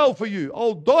to jail for you.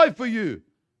 I'll die for you.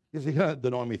 He says, you can't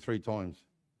deny me 3 times.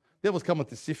 The devil's coming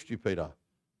to sift you, Peter.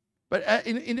 But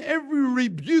in every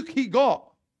rebuke he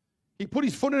got, he put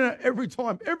his foot in it every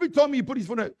time. Every time he put his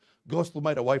foot in it, God still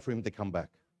made a way for him to come back.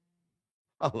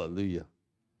 Hallelujah.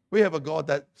 We have a God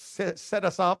that set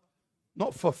us up,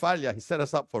 not for failure, he set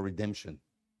us up for redemption.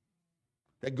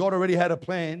 That God already had a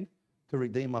plan to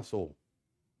redeem us all.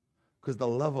 Because the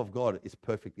love of God is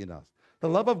perfect in us. The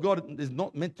love of God is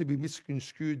not meant to be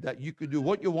misconstrued that you could do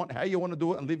what you want, how you want to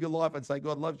do it, and live your life and say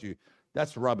God loves you.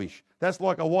 That's rubbish. That's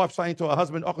like a wife saying to her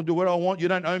husband, I can do what I want, you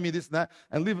don't owe me this and that,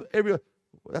 and live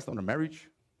that's not a marriage.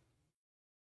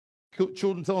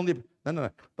 Children telling them, no.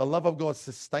 The love of God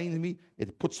sustains me.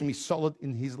 It puts me solid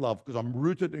in his love because I'm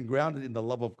rooted and grounded in the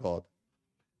love of God.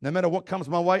 No matter what comes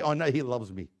my way, I know he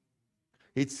loves me.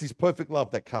 It's his perfect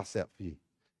love that casts out fear.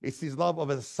 It's his love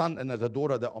of as a son and as a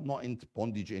daughter that I'm not into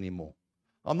bondage anymore.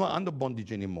 I'm not under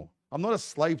bondage anymore. I'm not a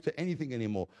slave to anything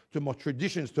anymore, to my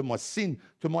traditions, to my sin,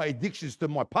 to my addictions, to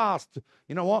my past.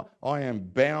 You know what? I am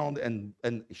bound and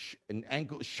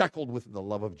shackled with the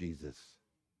love of Jesus.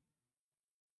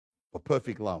 For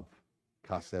perfect love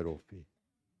casts out all fear.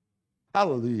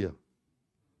 Hallelujah.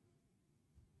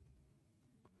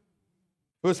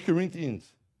 1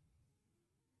 Corinthians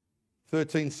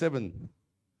 13:7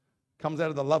 comes out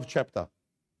of the love chapter.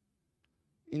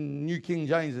 In New King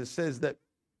James, it says that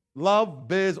love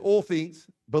bears all things,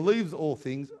 believes all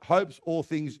things, hopes all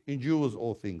things, endures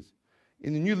all things.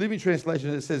 In the New Living Translation,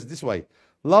 it says this way,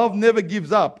 love never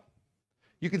gives up.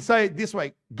 You can say it this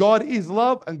way, God is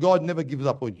love and God never gives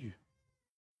up on you.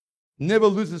 Never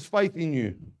loses faith in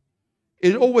you.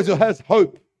 It always has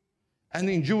hope and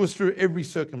endures through every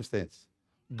circumstance.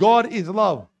 God is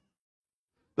love.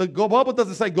 The Bible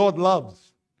doesn't say God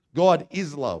loves. God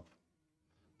is love.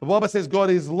 The Bible says God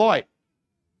is light.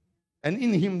 And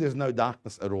in him there's no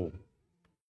darkness at all.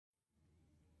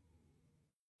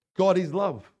 God is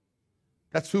love.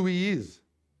 That's who he is.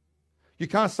 You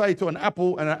can't say to an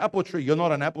apple and an apple tree, you're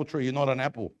not an apple tree, you're not an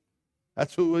apple.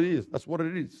 That's who it is. That's what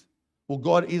it is. Well,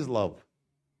 God is love.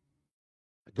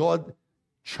 God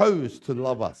chose to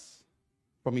love us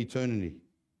from eternity.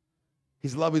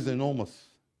 His love is enormous.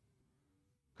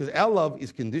 Because our love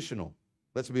is conditional.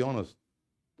 Let's be honest.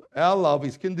 Our love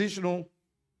is conditional.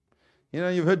 You know,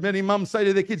 you've heard many mums say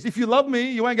to their kids, if you love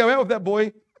me, you won't go out with that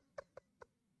boy.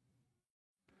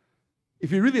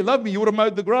 If you really loved me, you would have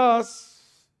mowed the grass.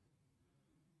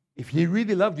 If he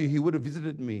really loved you, he would have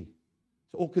visited me.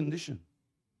 It's all conditioned.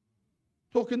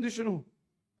 It's all conditional.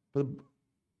 But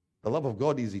the love of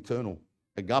God is eternal.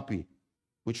 Agape,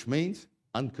 which means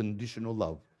unconditional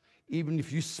love. Even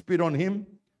if you spit on him,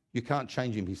 you can't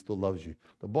change him. He still loves you.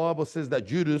 The Bible says that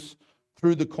Judas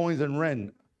threw the coins and ran.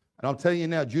 And I'm telling you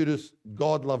now, Judas,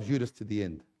 God loves Judas to the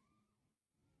end.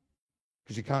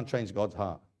 Because you can't change God's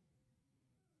heart.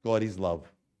 God is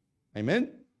love. Amen?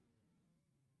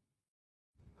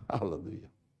 Hallelujah.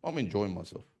 I'm enjoying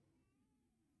myself.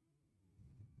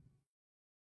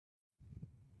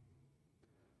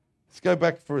 Let's go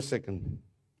back for a second.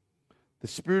 The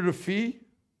spirit of fear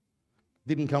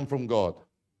didn't come from God.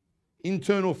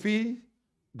 Internal fear,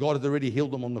 God has already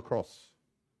healed them on the cross.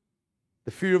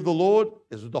 The fear of the Lord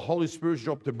is the Holy Spirit's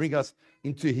job to bring us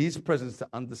into his presence to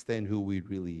understand who he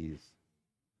really is.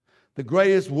 The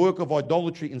greatest work of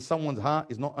idolatry in someone's heart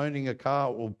is not owning a car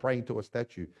or praying to a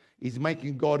statue. It's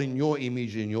making God in your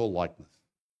image and your likeness.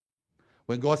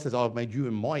 When God says, I've made you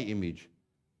in my image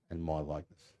and my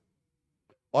likeness.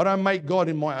 I don't make God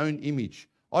in my own image.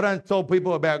 I don't tell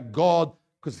people about God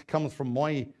because it comes from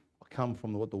I come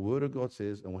from what the Word of God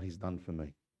says and what he's done for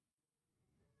me.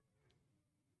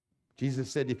 Jesus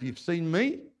said, if you've seen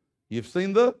me, you've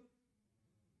seen the...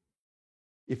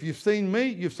 If you've seen me,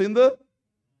 you've seen the...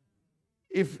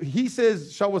 If he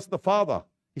says, show us the Father,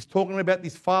 he's talking about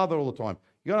this Father all the time.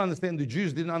 You got to understand, the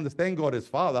Jews didn't understand God as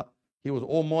Father. He was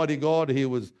Almighty God. He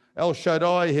was El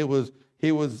Shaddai. He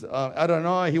was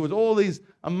Adonai. He was all these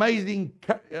amazing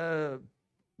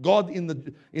God in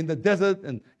the desert,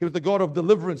 and he was the God of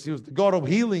deliverance. He was the God of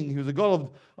healing. He was the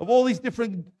God of all these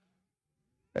different...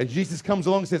 And Jesus comes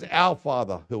along and says, our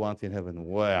Father who art in heaven.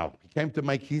 Wow. He came to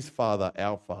make his Father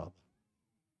our Father.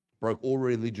 Broke all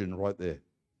religion right there.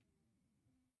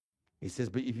 He says,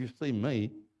 but if you've seen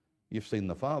me, you've seen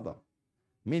the Father.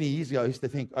 Many years ago, I used to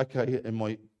think, okay, in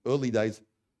my early days, if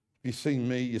you've seen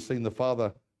me, you've seen the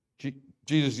Father.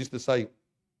 Jesus used to say,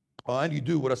 I only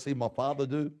do what I see my Father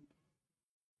do,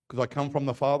 because I come from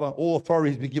the Father. All authority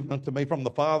has been given unto me from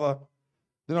the Father.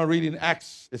 Then I read in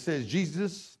Acts, it says,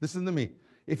 Jesus, listen to me.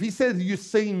 If he says you've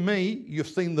seen me, you've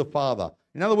seen the Father.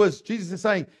 In other words, Jesus is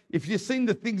saying, if you've seen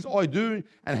the things I do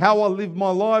and how I live my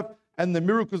life and the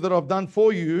miracles that I've done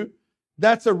for you,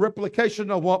 that's a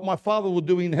replication of what my Father will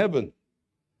do in heaven.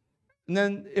 And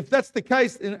then if that's the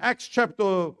case, in Acts chapter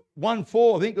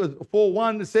 1:4, I think it was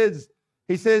 4:1,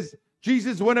 he says,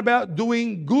 Jesus went about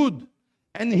doing good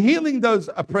and healing those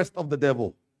oppressed of the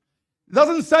devil. It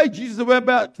doesn't say Jesus went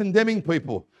about condemning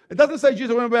people. It doesn't say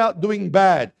Jesus went about doing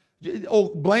bad or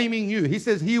blaming you. He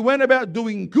says he went about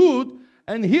doing good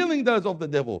and healing those of the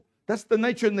devil. That's the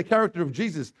nature and the character of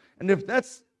Jesus. And if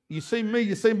that's, you see me,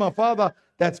 you see my Father,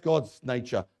 that's God's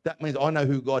nature. That means I know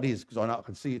who God is because I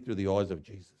can see it through the eyes of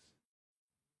Jesus.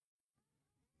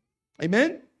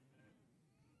 Amen?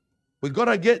 We've got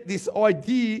to get this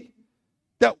idea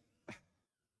that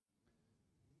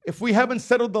if we haven't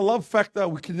settled the love factor,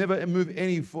 we can never move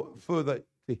any further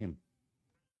to him.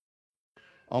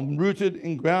 I'm rooted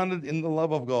and grounded in the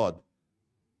love of God.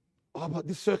 Oh, but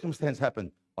this circumstance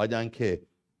happened. I don't care.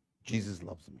 Jesus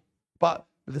loves me. But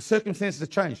the circumstances have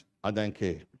changed. I don't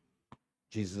care.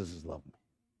 Jesus has loved me.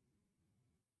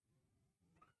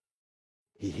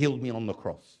 He healed me on the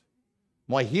cross.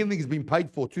 My healing has been paid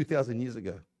for 2,000 years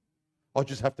ago. I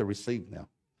just have to receive now.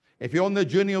 If you're on the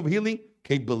journey of healing,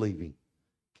 keep believing.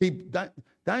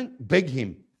 Don't beg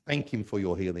him. Thank him for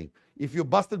your healing. If you're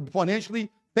busted financially,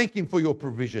 thank him for your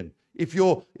provision. If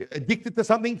you're addicted to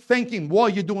something, thank him while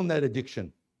you're doing that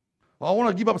addiction. I want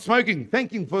to give up smoking.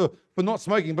 Thank him for not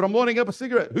smoking, but I'm lighting up a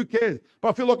cigarette. Who cares? But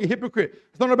I feel like a hypocrite.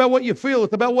 It's not about what you feel.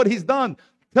 It's about what he's done.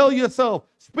 Tell yourself,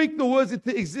 speak the words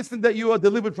into existence that you are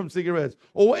delivered from cigarettes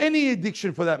or any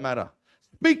addiction for that matter.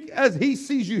 Speak as he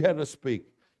sees you how to speak.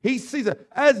 He sees it.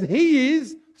 As he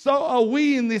is, so are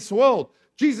we in this world.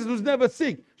 Jesus was never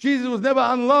sick. Jesus was never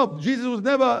unloved. Jesus was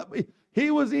never,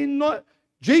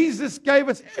 Jesus gave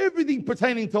us everything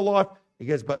pertaining to life. He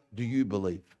goes, but do you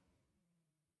believe?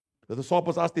 The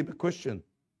disciples asked him a question.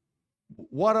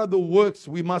 What are the works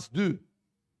we must do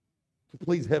to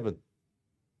please heaven?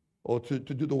 Or to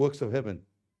do the works of heaven?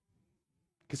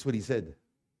 Guess what he said?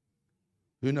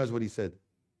 Who knows what he said?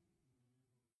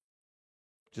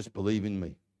 Just believe in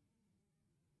me.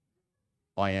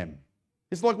 I am.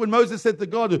 It's like when Moses said to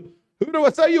God, who do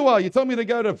I say you are? You tell me to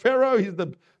go to Pharaoh. He's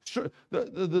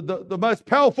the most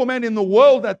powerful man in the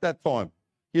world at that time.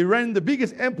 He ran the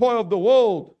biggest empire of the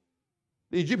world.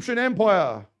 The Egyptian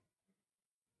Empire.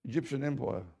 Egyptian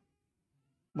Empire.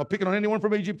 Am I picking on anyone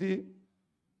from Egypt here?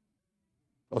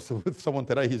 I was with someone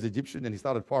today, he's Egyptian, and he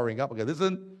started firing up. I go,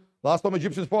 listen, last time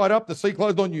Egyptians fired up, the sea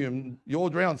closed on you, and you all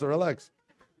drowned, so relax.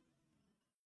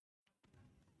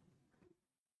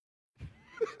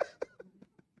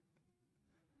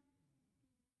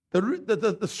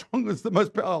 The strongest, the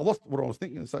most powerful. I lost what I was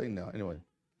thinking and saying now, anyway.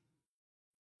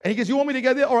 And he goes, you want me to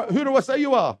go there? All right, who do I say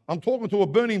you are? I'm talking to a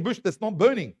burning bush that's not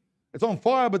burning. It's on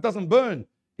fire but doesn't burn.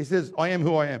 He says, I am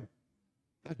who I am.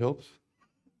 That helps.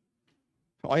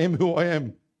 I am who I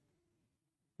am.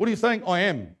 What are you saying? I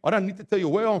am. I don't need to tell you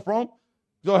where I'm from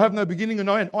because I have no beginning and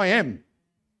no end. I am.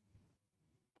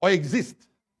 I exist.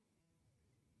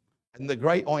 And the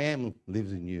great I am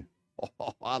lives in you.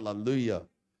 Oh, hallelujah.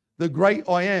 The great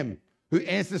I am who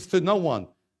answers to no one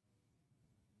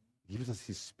gives us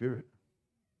his spirit,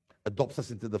 adopts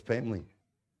us into the family.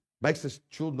 makes us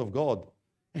children of God.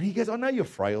 And he goes, I know you're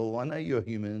frail. I know you're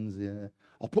humans. Yeah.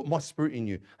 I'll put my spirit in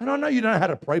you. And I know you don't know how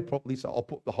to pray properly, so I'll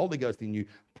put the Holy Ghost in you,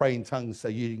 pray in tongues so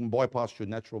you can bypass your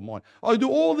natural mind. I'll do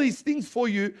all these things for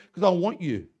you because I want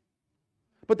you.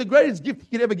 But the greatest gift he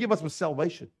could ever give us was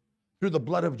salvation. Through the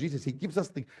blood of Jesus, he gives us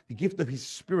the gift of his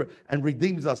spirit and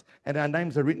redeems us, and our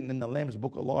names are written in the Lamb's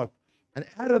book of life. And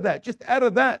out of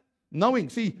that, knowing,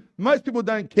 see, most people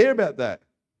don't care about that.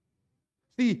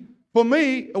 See, for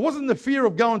me, it wasn't the fear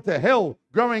of going to hell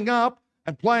growing up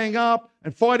and playing up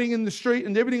and fighting in the street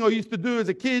and everything I used to do as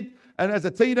a kid and as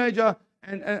a teenager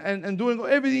and doing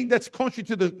everything that's contrary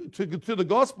to the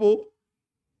gospel.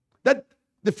 That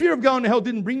the fear of going to hell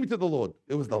didn't bring me to the Lord.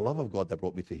 It was the love of God that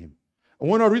brought me to him. And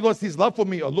when I realized his love for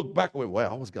me, I looked back and went,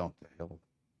 wow, I was going to hell.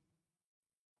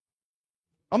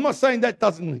 I'm not saying that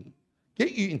doesn't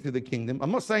get you into the kingdom.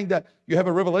 I'm not saying that you have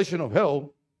a revelation of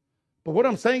hell. But what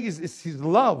I'm saying is it's his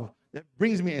love that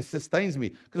brings me and sustains me.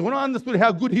 Because when I understood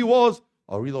how good he was,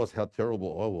 I realized how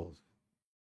terrible I was.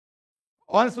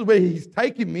 I understood where he's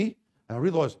taken me, and I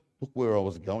realized, look where I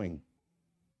was going.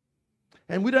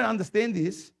 And we don't understand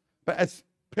this, but as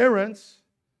parents,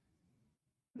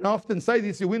 I often say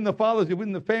this, you win the fathers, you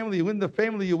win the family, you win the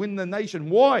family, you win the nation.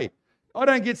 Why? I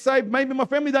don't get saved. Maybe my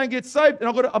family don't get saved,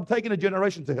 and I'm taking a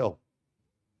generation to hell.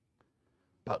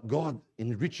 But God,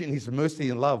 enriching his mercy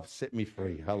and love, set me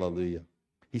free. Hallelujah.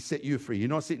 He set you free. You're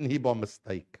not sitting here by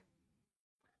mistake.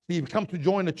 You've come to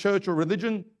join a church or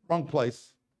religion, wrong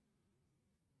place.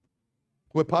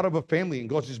 We're part of a family, and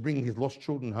God's just bringing his lost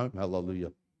children home. Hallelujah.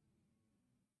 He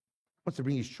wants to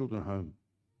bring his children home.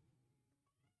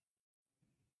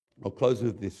 I'll close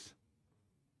with this.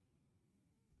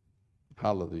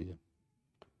 Hallelujah.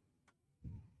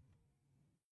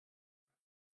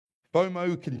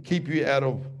 FOMO can keep you out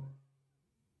of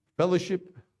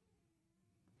fellowship.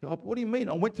 What do you mean?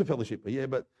 I went to fellowship. Yeah,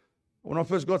 but when I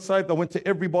first got saved, I went to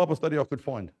every Bible study I could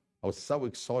find. I was so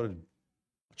excited.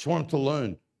 I just wanted to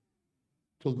learn.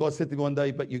 Till God said to me one day,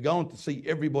 but you're going to see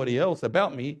everybody else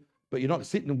about me, but you're not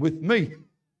sitting with me.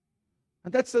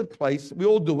 And that's a place. We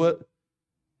all do it.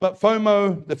 But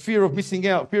FOMO, the fear of missing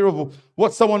out, fear of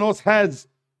what someone else has,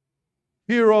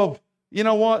 fear of, you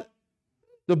know what?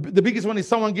 The biggest one is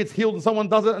someone gets healed and someone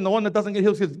doesn't, and the one that doesn't get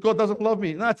healed says, God doesn't love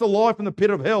me. And that's a lie from the pit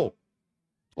of hell.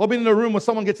 I've been in a room where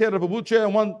someone gets out of a wheelchair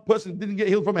and one person didn't get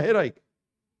healed from a headache.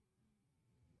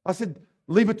 I said,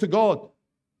 leave it to God.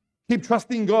 Keep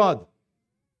trusting God.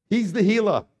 He's the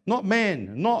healer, not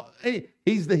man.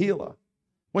 He's the healer.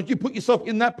 Once you put yourself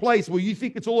in that place where you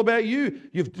think it's all about you,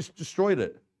 you've just destroyed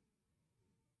it.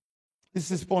 This is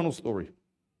his final story.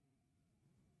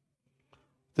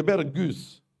 It's about a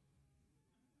goose.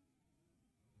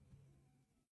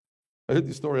 I heard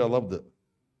this story, I loved it.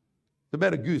 It's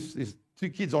about a goose. There's two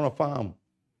kids on a farm.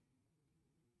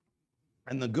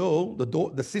 And the girl,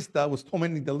 the sister, was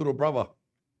tormenting the little brother.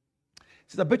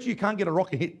 She says, I bet you can't get a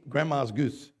rock and hit grandma's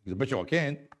goose. He says, I bet you I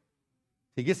can.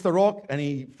 He gets the rock and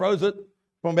he throws it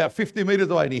from about 50 meters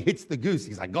away and he hits the goose.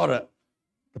 He's like, got it.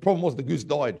 The problem was the goose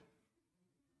died.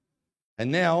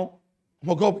 And now, oh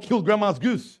my God, killed grandma's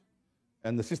goose.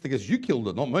 And the sister goes, you killed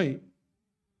it, not me.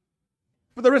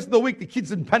 For the rest of the week, the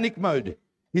kid's in panic mode.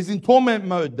 He's in torment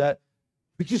mode that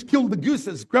we just killed the goose.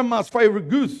 It's grandma's favorite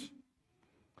goose.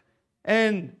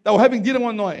 And they were having dinner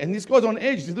one night, and this guy's on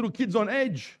edge. This little kid's on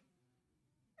edge.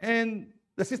 And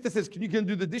the sister says, can you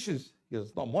do the dishes? He goes,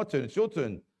 it's not my turn, it's your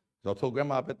turn. So I'll tell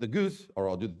grandma about the goose, or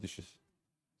I'll do the dishes.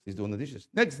 He's doing the dishes.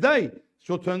 Next day, it's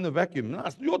your turn to vacuum. No,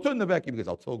 it's your turn to vacuum, because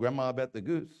I'll tell grandma about the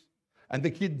goose. And the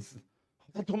kids,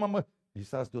 I'll tell mama. He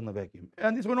starts doing the vacuum.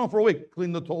 And this went on for a week.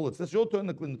 Clean the toilets. It's your turn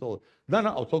to clean the toilet. No,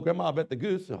 I'll tell grandma about the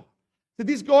goose. So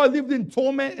this guy lived in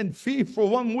torment and fear for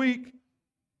 1 week,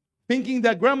 thinking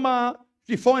that grandma,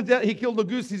 she finds out he killed the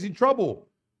goose, he's in trouble.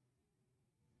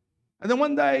 And then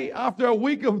one day, after a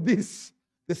week of this,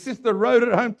 the sister rode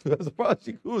it home to her as far as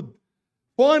she could.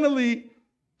 Finally,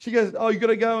 she goes, oh, you got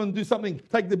to go and do something,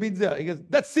 take the bins out. He goes,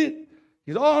 that's it.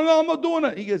 He goes, oh, no, I'm not doing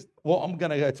it. He goes, well, I'm going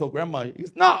to go tell grandma. He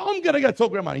goes, no, I'm going to go tell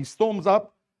grandma. He storms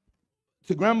up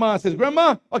to grandma and says,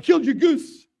 Grandma, I killed your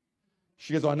goose.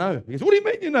 She goes, I know. He goes, what do you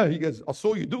mean you know? He goes, I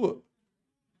saw you do it.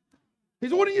 He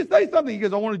says, why didn't you say something? He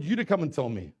goes, I wanted you to come and tell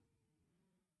me.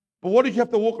 But what did you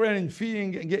have to walk around in fear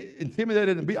and get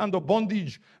intimidated and be under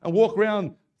bondage and walk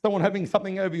around someone having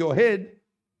something over your head?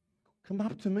 Come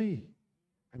up to me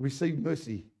and receive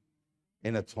mercy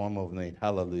in a time of need.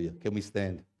 Hallelujah. Can we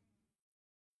stand?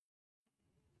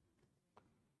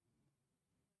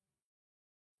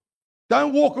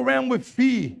 Don't walk around with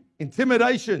fear,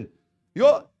 intimidation.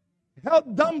 How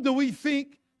dumb do we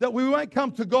think that we won't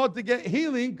come to God to get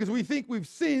healing because we think we've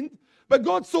sinned? But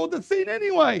God saw the sin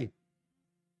anyway.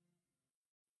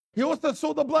 He also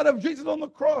saw the blood of Jesus on the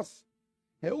cross.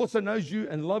 He also knows you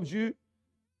and loves you.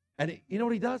 And you know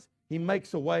what he does? He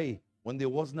makes a way when there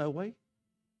was no way.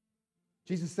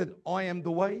 Jesus said, I am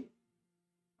the way.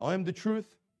 I am the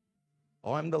truth.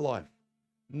 I am the life.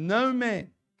 No man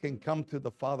can come to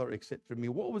the Father except through me.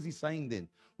 What was he saying then?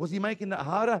 Was he making it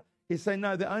harder? He's saying,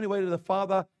 no, the only way to the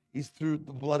Father is through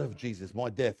the blood of Jesus, my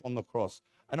death on the cross.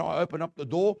 And I open up the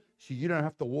door so you don't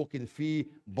have to walk in fear,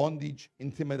 bondage,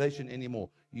 intimidation anymore.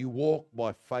 You walk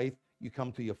by faith. You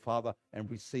come to your Father and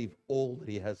receive all that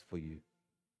he has for you.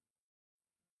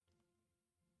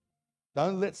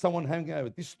 Don't let someone hang over.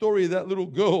 This story of that little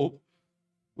girl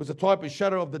was a type of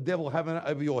shadow of the devil having it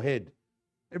over your head.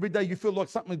 Every day you feel like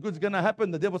something good's going to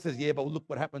happen. The devil says, yeah, but look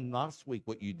what happened last week,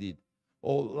 what you did.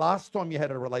 Or last time you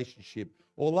had a relationship.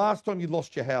 Or last time you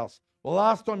lost your house. Or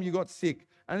last time you got sick.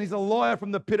 And he's a liar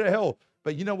from the pit of hell.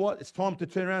 But you know what? It's time to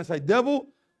turn around and say, devil,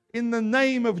 in the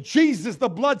name of Jesus, the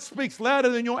blood speaks louder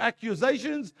than your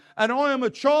accusations. And I am a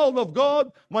child of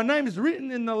God. My name is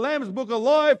written in the Lamb's Book of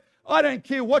Life. I don't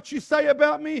care what you say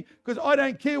about me, because I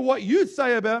don't care what you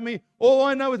say about me. All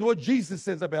I know is what Jesus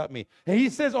says about me. And he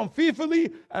says I'm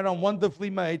fearfully and I'm wonderfully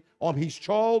made. I'm his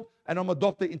child and I'm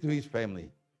adopted into his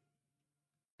family.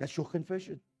 That's your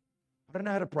confession. I don't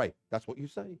know how to pray. That's what you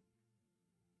say.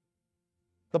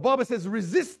 The Bible says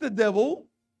resist the devil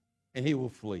and he will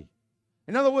flee.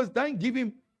 In other words, don't give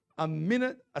him a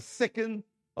minute, a second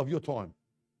of your time,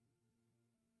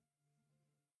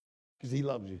 because he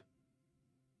loves you.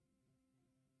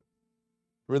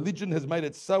 Religion has made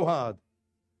it so hard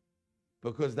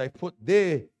because they put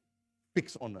their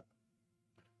fix on it.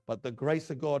 But the grace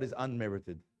of God is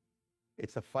unmerited.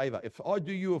 It's a favor. If I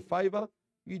do you a favor,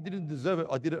 you didn't deserve it.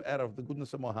 I did it out of the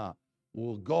goodness of my heart.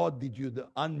 Well, God did you the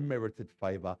unmerited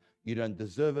favor. You don't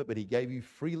deserve it, but he gave you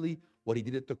freely what he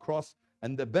did at the cross.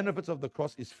 And the benefits of the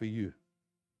cross is for you,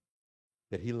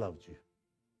 that he loved you.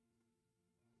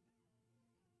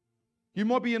 You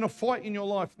might be in a fight in your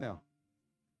life now,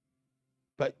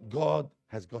 but God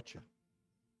has got you.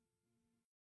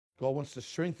 God wants to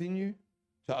strengthen you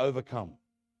to overcome.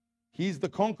 He's the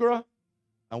conqueror,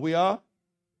 and we are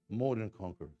more than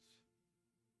conquerors.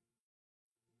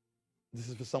 This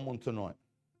is for someone tonight.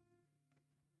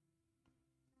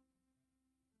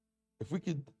 If you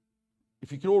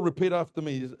could all repeat after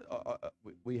me.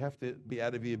 We have to be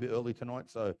out of here a bit early tonight,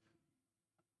 but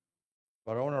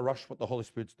I don't want to rush what the Holy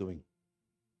Spirit's doing.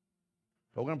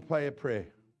 We're going to pray a prayer.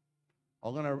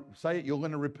 I'm going to say it, you're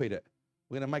going to repeat it.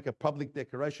 We're going to make a public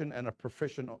declaration and a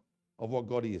profession of what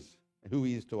God is, and who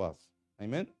he is to us.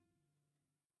 Amen?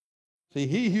 See,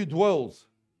 he who dwells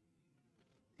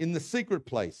in the secret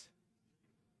place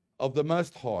of the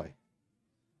Most High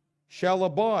shall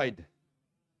abide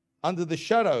under the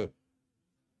shadow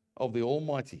of the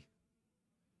Almighty.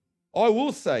 I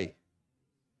will say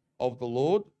of the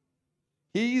Lord,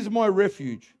 he is my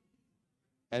refuge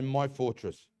and my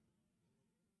fortress.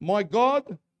 My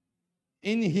God,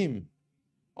 in him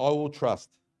I will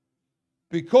trust,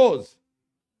 because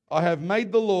I have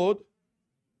made the Lord,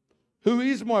 who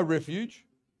is my refuge,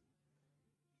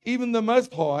 even the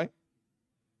Most High,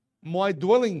 my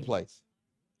dwelling place.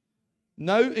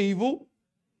 No evil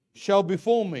shall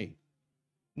befall me,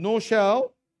 nor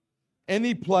shall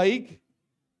any plague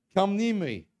come near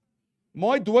me.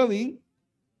 My dwelling,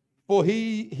 for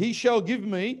he shall give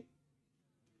me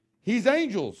his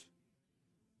angels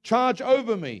charge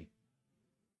over me,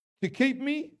 to keep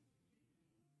me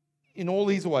in all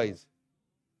his ways.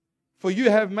 For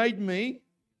you have made me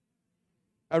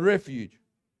a refuge,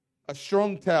 a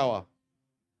strong tower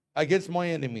against my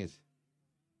enemies.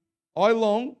 I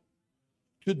long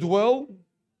to dwell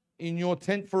in your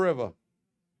tent forever,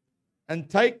 and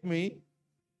take me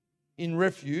in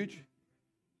refuge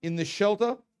in the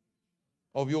shelter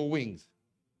of your wings.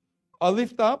 I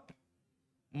lift up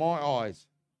my eyes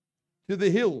to the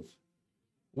hills.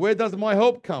 Where does my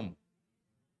help come?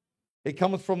 It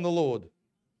comes from the Lord,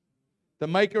 the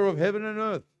maker of heaven and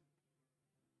earth.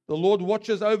 The Lord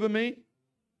watches over me.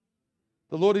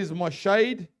 The Lord is my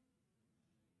shade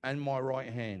and my right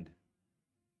hand.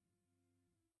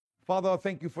 Father, I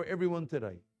thank you for everyone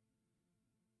today,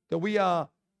 that we are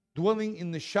dwelling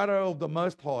in the shadow of the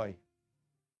Most High.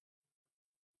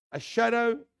 A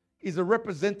shadow is a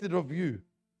representative of you.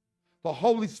 The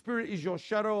Holy Spirit is your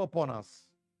shadow upon us,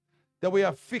 that we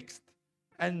are fixed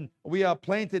and we are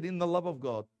planted in the love of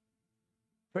God.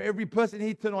 For every person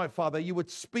here tonight, Father, you would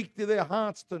speak to their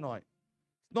hearts tonight.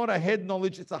 It's not a head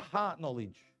knowledge, it's a heart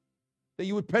knowledge. That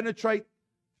you would penetrate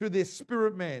through their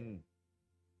spirit man.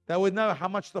 They would know how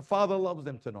much the Father loves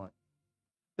them tonight.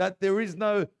 That there is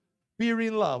no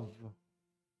fearing love,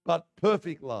 but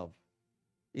perfect love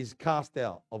is cast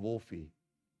out of all fear.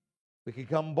 We can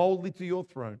come boldly to your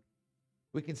throne.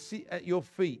 We can sit at your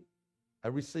feet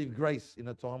and receive grace in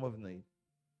a time of need.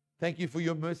 Thank you for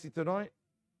your mercy tonight.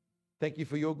 Thank you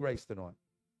for your grace tonight.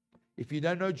 If you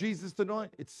don't know Jesus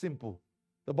tonight, it's simple.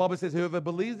 The Bible says whoever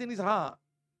believes in his heart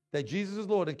that Jesus is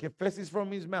Lord and confesses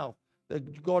from his mouth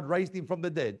that God raised him from the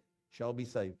dead shall be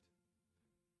saved.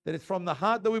 That it's from the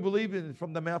heart that we believe in and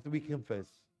from the mouth that we confess.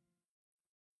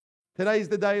 Today is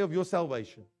the day of your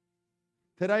salvation.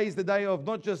 Today is the day of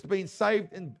not just being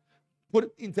saved and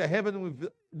put into heaven, we've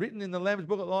written in the Lamb's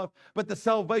Book of Life, but the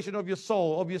salvation of your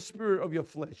soul, of your spirit, of your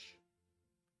flesh.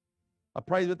 I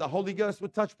pray that the Holy Ghost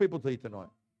would touch people to you tonight.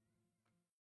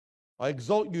 I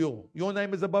exalt you. Your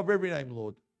name is above every name,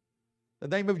 Lord. The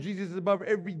name of Jesus is above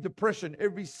every depression,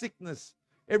 every sickness,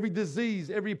 every disease,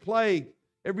 every plague,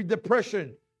 every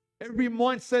depression, every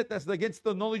mindset that's against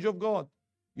the knowledge of God.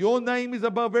 Your name is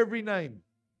above every name.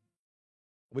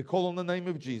 We call on the name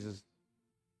of Jesus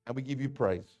and we give you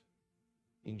praise.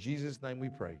 In Jesus' name we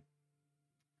pray.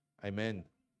 Amen.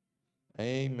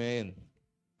 Amen.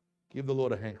 Give the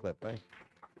Lord a hand clap, eh?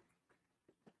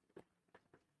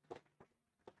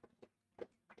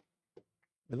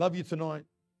 I love you tonight.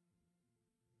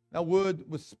 That word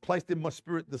was placed in my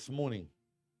spirit this morning.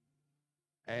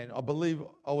 And I believe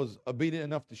I was obedient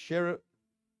enough to share it.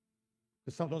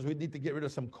 Because sometimes we need to get rid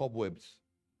of some cobwebs.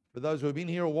 For those who have been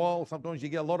here a while, sometimes you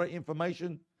get a lot of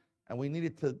information and we need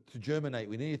it to germinate.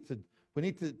 We need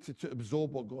to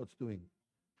absorb what God's doing.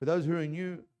 For those who are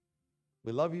new,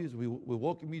 we love you. We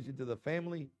welcome you into the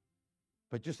family.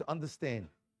 But just understand,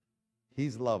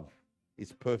 his love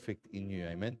is perfect in you.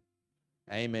 Amen.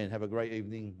 Amen. Have a great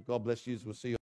evening. God bless you. We'll see you.